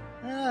offer.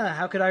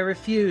 How could I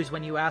refuse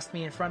when you asked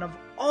me in front of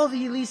all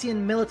the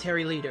Elysian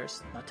military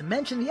leaders, not to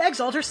mention the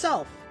Exalt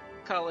herself?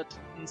 Call it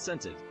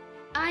incentive.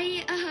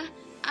 I'd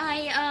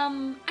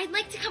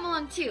like to come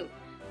along too.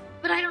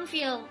 But I don't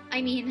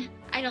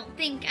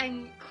think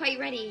I'm quite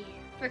ready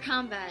for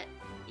combat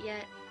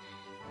yet.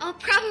 I'll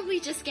probably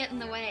just get in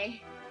the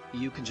way.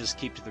 You can just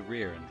keep to the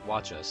rear and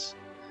watch us.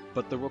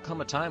 But there will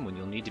come a time when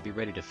you'll need to be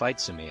ready to fight,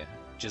 Sumia.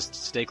 Just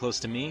stay close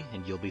to me,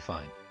 and you'll be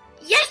fine.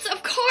 Yes,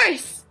 of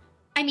course!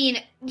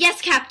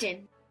 Yes,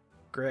 Captain!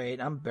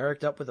 Great, I'm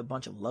barracked up with a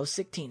bunch of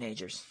lovesick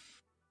teenagers.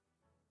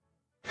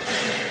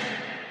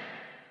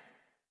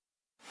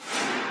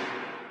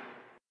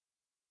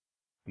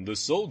 The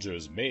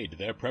soldiers made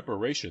their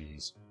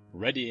preparations,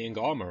 readying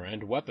armor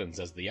and weapons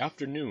as the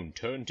afternoon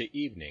turned to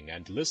evening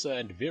and Lissa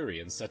and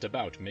Virion set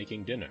about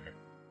making dinner.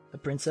 The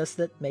princess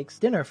that makes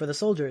dinner for the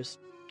soldiers.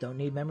 Don't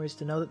need memories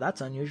to know that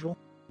that's unusual.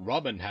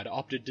 Robin had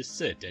opted to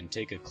sit and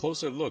take a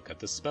closer look at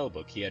the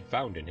spellbook he had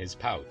found in his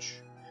pouch.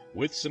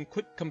 With some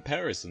quick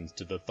comparisons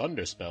to the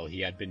thunder spell he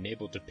had been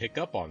able to pick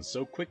up on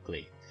so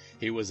quickly,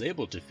 he was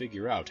able to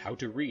figure out how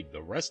to read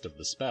the rest of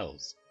the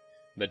spells.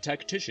 The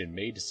tactician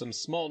made some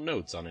small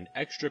notes on an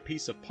extra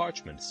piece of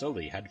parchment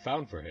Sully had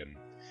found for him,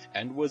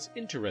 and was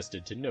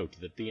interested to note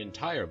that the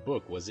entire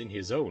book was in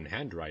his own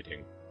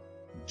handwriting.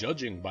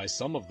 Judging by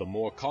some of the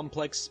more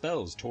complex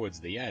spells towards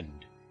the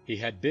end, he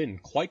had been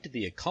quite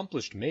the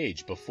accomplished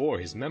mage before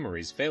his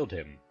memories failed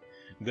him.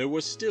 There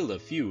were still a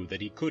few that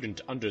he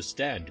couldn't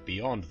understand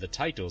beyond the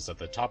titles at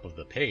the top of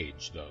the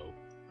page, though.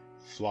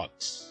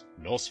 Flux,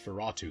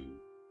 Nosferatu,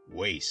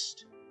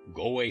 Waste,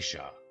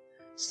 Goetia.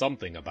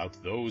 Something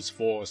about those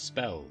 4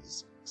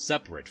 spells,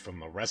 separate from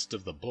the rest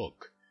of the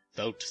book,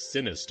 felt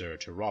sinister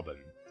to Robin.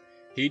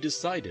 He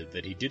decided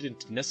that he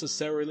didn't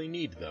necessarily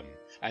need them,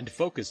 and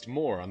focused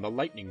more on the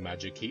lightning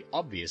magic he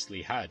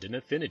obviously had an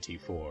affinity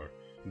for,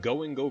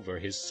 going over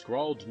his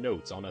scrawled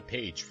notes on a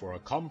page for a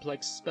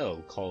complex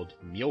spell called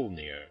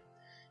Mjolnir.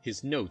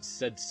 His notes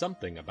said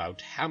something about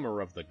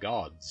Hammer of the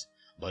Gods,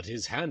 but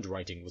his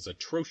handwriting was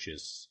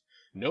atrocious.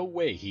 No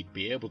way he'd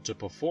be able to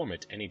perform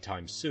it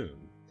anytime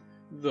soon,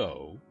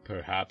 though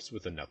perhaps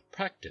with enough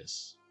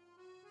practice.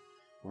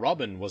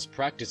 Robin was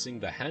practicing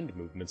the hand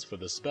movements for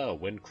the spell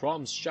when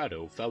Chrom's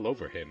shadow fell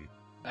over him.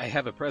 I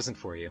have a present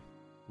for you.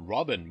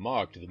 Robin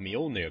marked the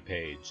Mjolnir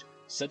page,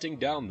 setting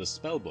down the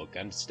spellbook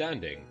and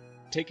standing,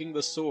 taking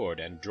the sword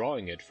and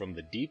drawing it from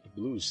the deep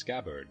blue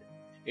scabbard.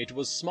 It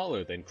was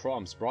smaller than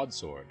Chrom's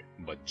broadsword,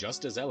 but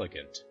just as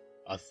elegant.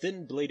 A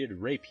thin-bladed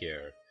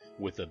rapier,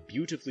 with a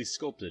beautifully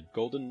sculpted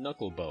golden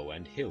knuckle bow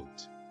and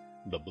hilt.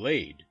 The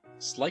blade,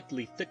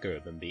 slightly thicker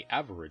than the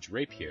average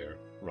rapier,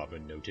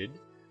 Robin noted,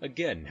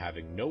 again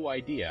having no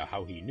idea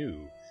how he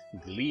knew,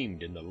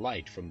 gleamed in the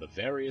light from the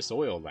various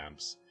oil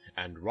lamps,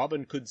 and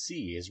Robin could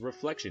see his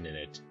reflection in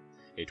it.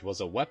 It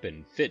was a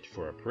weapon fit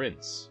for a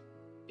prince.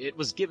 It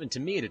was given to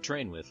me to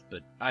train with,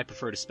 but I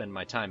prefer to spend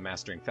my time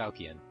mastering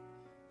Falchion.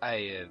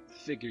 I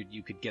figured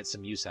you could get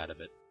some use out of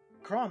it.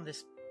 Chrom,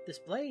 this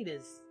blade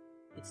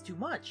it's too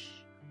much.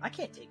 I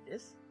can't take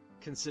this.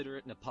 Consider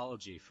it an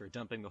apology for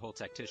dumping the whole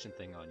tactician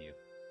thing on you.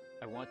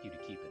 I want you to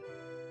keep it.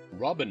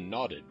 Robin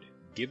nodded,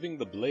 giving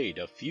the blade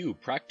a few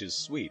practice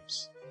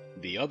sweeps.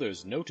 The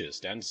others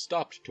noticed and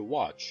stopped to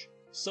watch,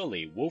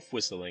 Sully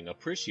wolf-whistling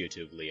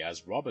appreciatively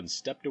as Robin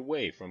stepped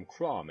away from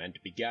Chrom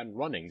and began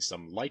running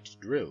some light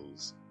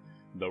drills.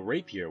 The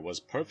rapier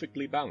was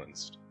perfectly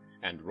balanced,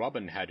 and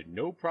Robin had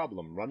no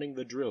problem running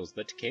the drills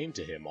that came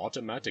to him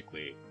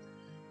automatically.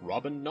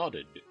 Robin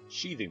nodded,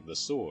 sheathing the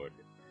sword.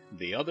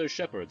 The other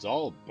shepherds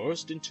all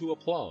burst into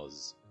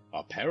applause.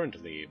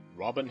 Apparently,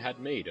 Robin had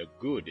made a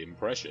good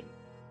impression.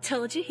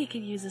 Told you he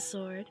could use a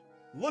sword.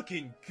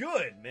 Looking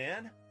good,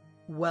 man!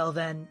 Well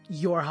then,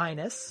 Your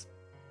Highness,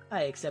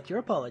 I accept your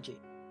apology.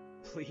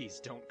 Please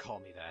don't call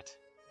me that.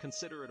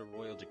 Consider it a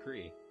royal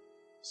decree.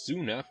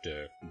 Soon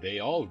after, they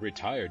all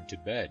retired to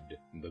bed,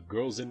 the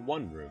girls in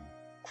one room,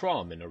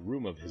 Chrom in a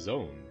room of his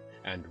own,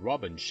 and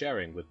Robin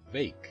sharing with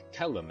Vaike,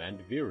 Kellam, and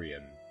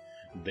Virion.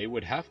 They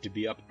would have to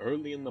be up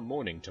early in the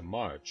morning to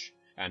march,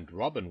 and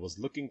Robin was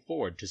looking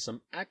forward to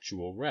some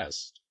actual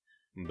rest.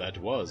 That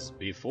was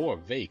before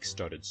Vaike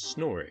started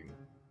snoring.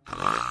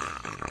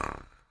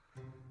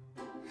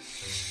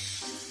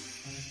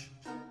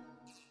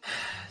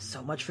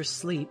 So much for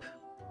sleep.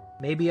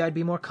 Maybe I'd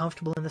be more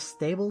comfortable in the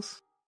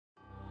stables?